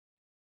team.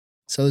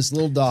 So this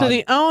little dog. So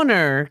the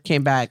owner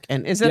came back,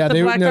 and is that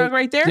the black dog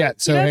right there? Yeah.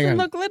 So he hang doesn't on.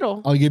 look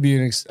little. I'll give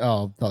you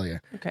I'll tell you.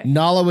 Okay.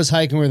 Nala was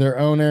hiking with her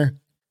owner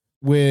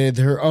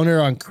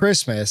on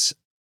Christmas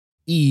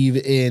Eve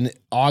in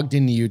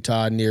Ogden,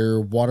 Utah,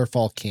 near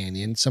Waterfall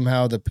Canyon.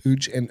 Somehow the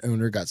pooch and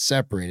owner got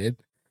separated.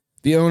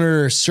 The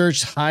owner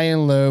searched high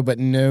and low, but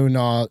no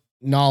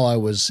Nala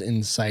was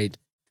in sight.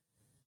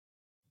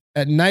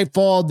 At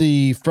nightfall,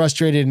 the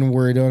frustrated and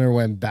worried owner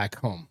went back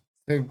home.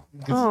 I couldn't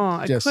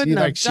have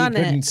done it. She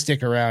couldn't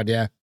stick around,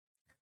 yeah.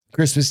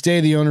 Christmas Day,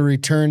 the owner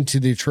returned to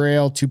the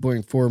trail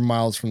 2.4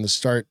 miles from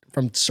start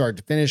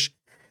to finish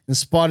and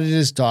spotted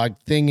his dog.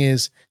 Thing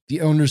is,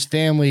 the owner's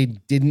family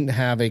didn't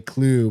have a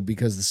clue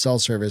because the cell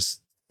service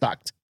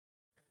sucked.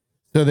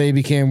 So they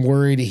became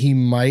worried he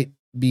might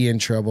be in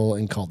trouble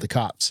and called the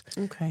cops.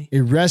 Okay. A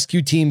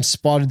rescue team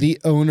spotted the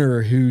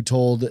owner, who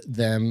told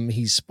them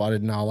he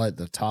spotted Nala at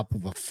the top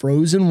of a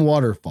frozen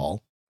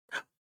waterfall.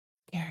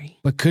 Scary.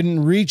 But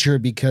couldn't reach her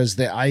because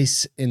the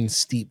ice and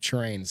steep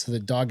terrain. So the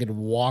dog had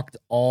walked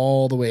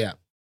all the way up.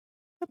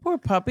 The poor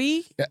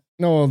puppy. Yeah,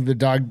 no, the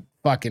dog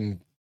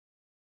fucking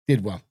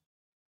did well.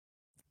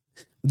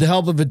 With the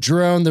help of a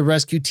drone, the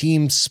rescue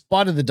team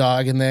spotted the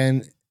dog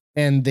and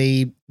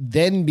they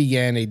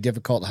began a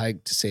difficult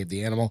hike to save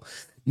the animal.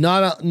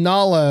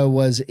 Nala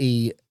was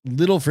a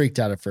little freaked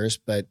out at first,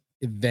 but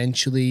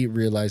eventually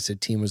realized the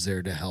team was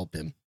there to help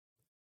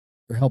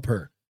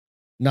her.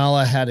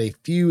 Nala had a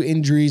few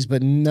injuries,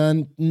 but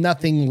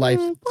nothing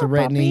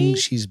life-threatening.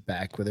 She's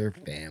back with her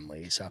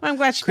family. So I'm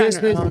glad she found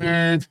her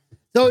owner. It's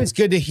always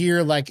good to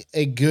hear like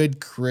a good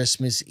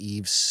Christmas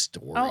Eve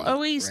story. I'll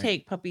always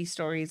take puppy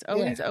stories.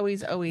 Always. Hell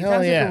That's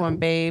a good one,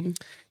 babe.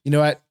 You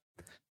know what?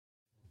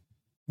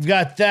 We've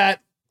got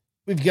that.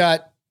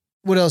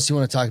 What else do you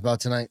want to talk about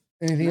tonight?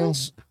 Anything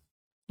else?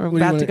 We're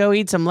about to go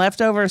eat some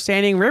leftover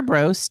standing rib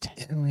roast.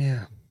 Oh,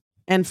 yeah.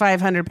 And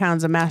 500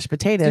 pounds of mashed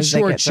potatoes. It's a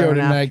short show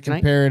tonight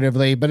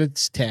comparatively, but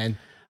it's 10.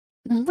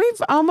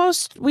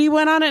 We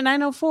went on at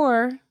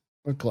 9:04.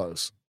 We're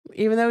close.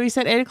 Even though we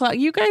said 8 o'clock.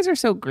 You guys are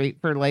so great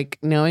for like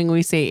knowing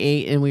we say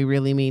 8 and we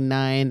really mean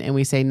 9, and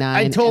we say 9.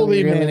 I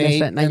totally meant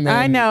 8.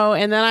 I know.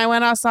 And then I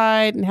went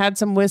outside and had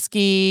some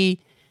whiskey,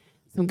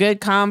 some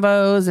good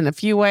combos, and a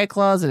few White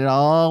Claws, and it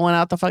all went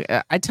out the fuck.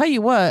 I tell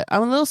you what,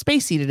 I'm a little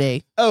spacey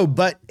today. Oh,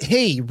 but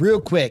hey,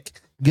 real quick,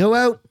 go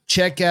out,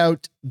 check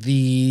out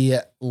the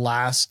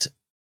last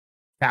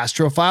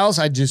Castro Files.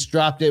 I just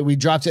dropped it. We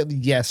dropped it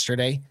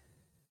yesterday.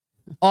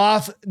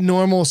 Off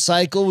normal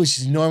cycle, which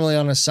is normally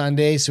on a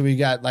Sunday, so we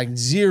got like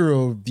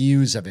 0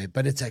 views of it,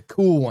 but it's a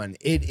cool one.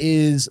 It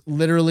is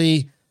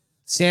literally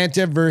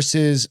Santa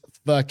versus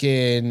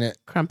fucking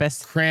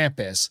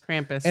Krampus.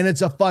 And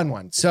it's a fun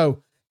one.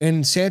 So,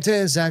 and Santa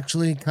is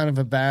actually kind of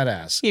a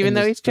badass. Even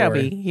though he's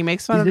chubby. He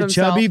makes fun of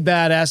himself. He's a chubby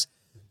badass,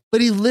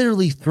 but he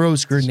literally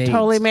throws grenades. It's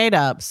totally made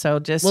up. So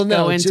just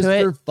go into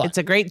it. It's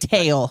a great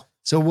tale.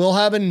 So we'll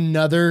have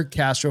another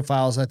Castro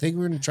Files. I think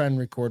we're going to try and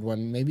record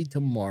one maybe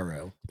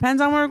tomorrow. Depends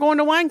on where we're going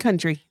to wine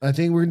country. I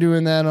think we're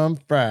doing that on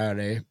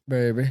Friday,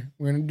 baby.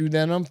 We're going to do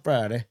that on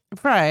Friday.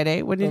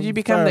 When did you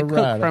become the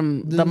cook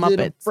from the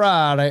Muppets?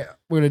 Friday.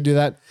 We're going to do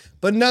that.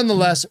 But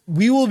nonetheless,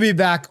 we will be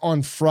back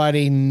on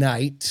Friday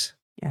night.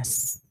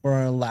 Yes. For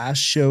our last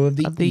show of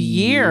the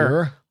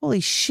year. Holy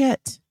shit.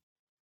 It's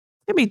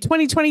going to be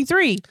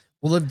 2023.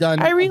 We'll have done.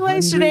 I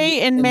realized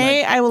today in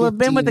May, I will have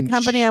been with the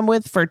company I'm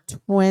with for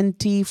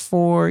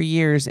 24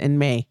 years in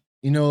May.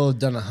 You know, we'll have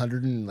done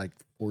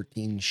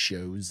 114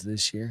 shows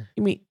this year.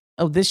 You mean,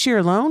 this year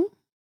alone?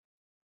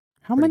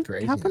 How many?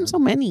 Crazy, how come so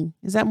many?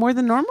 Is that more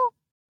than normal?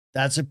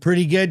 That's a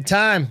pretty good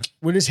time.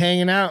 We're just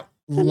hanging out.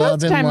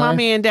 Most time,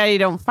 mommy and daddy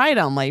don't fight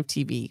on live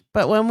TV,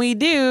 but when we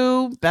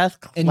do, Beth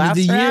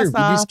laughs her ass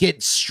off. We just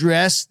get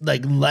stressed.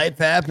 Like life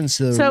happens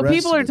to. So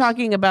people are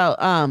talking about.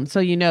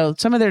 So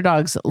some of their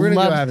dogs We're gonna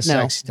love go have a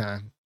snow. sexy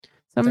time.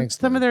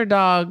 Some of their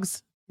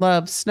dogs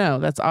love snow.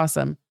 That's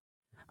awesome.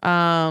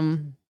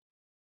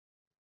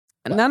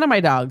 None of my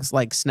dogs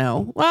like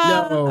snow.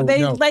 Well,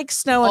 they like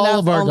snow enough. All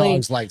of our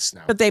dogs like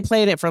snow. But they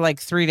played it for like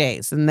 3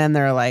 days, and then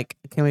they're like,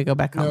 "Can we go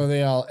back home?"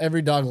 No,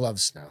 every dog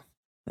loves snow.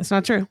 That's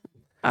not true.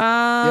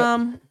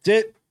 Yep. That's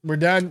it. We're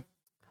done.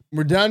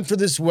 We're done for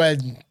this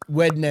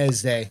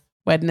Wednesday.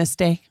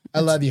 Wednesday. I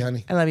love you,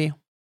 honey. I love you.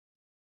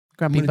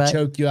 Grumpy I'm gonna butt.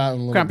 choke you out in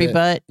a little Grumpy bit.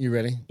 butt. You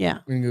ready? Yeah.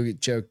 We're gonna go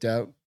get choked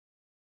out.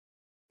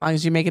 As long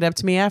as you make it up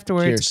to me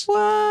afterwards. Cheers.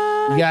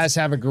 What? You guys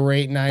have a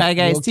great night. Bye,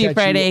 guys. See you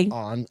Friday.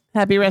 On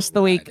Happy rest of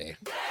the week. Friday.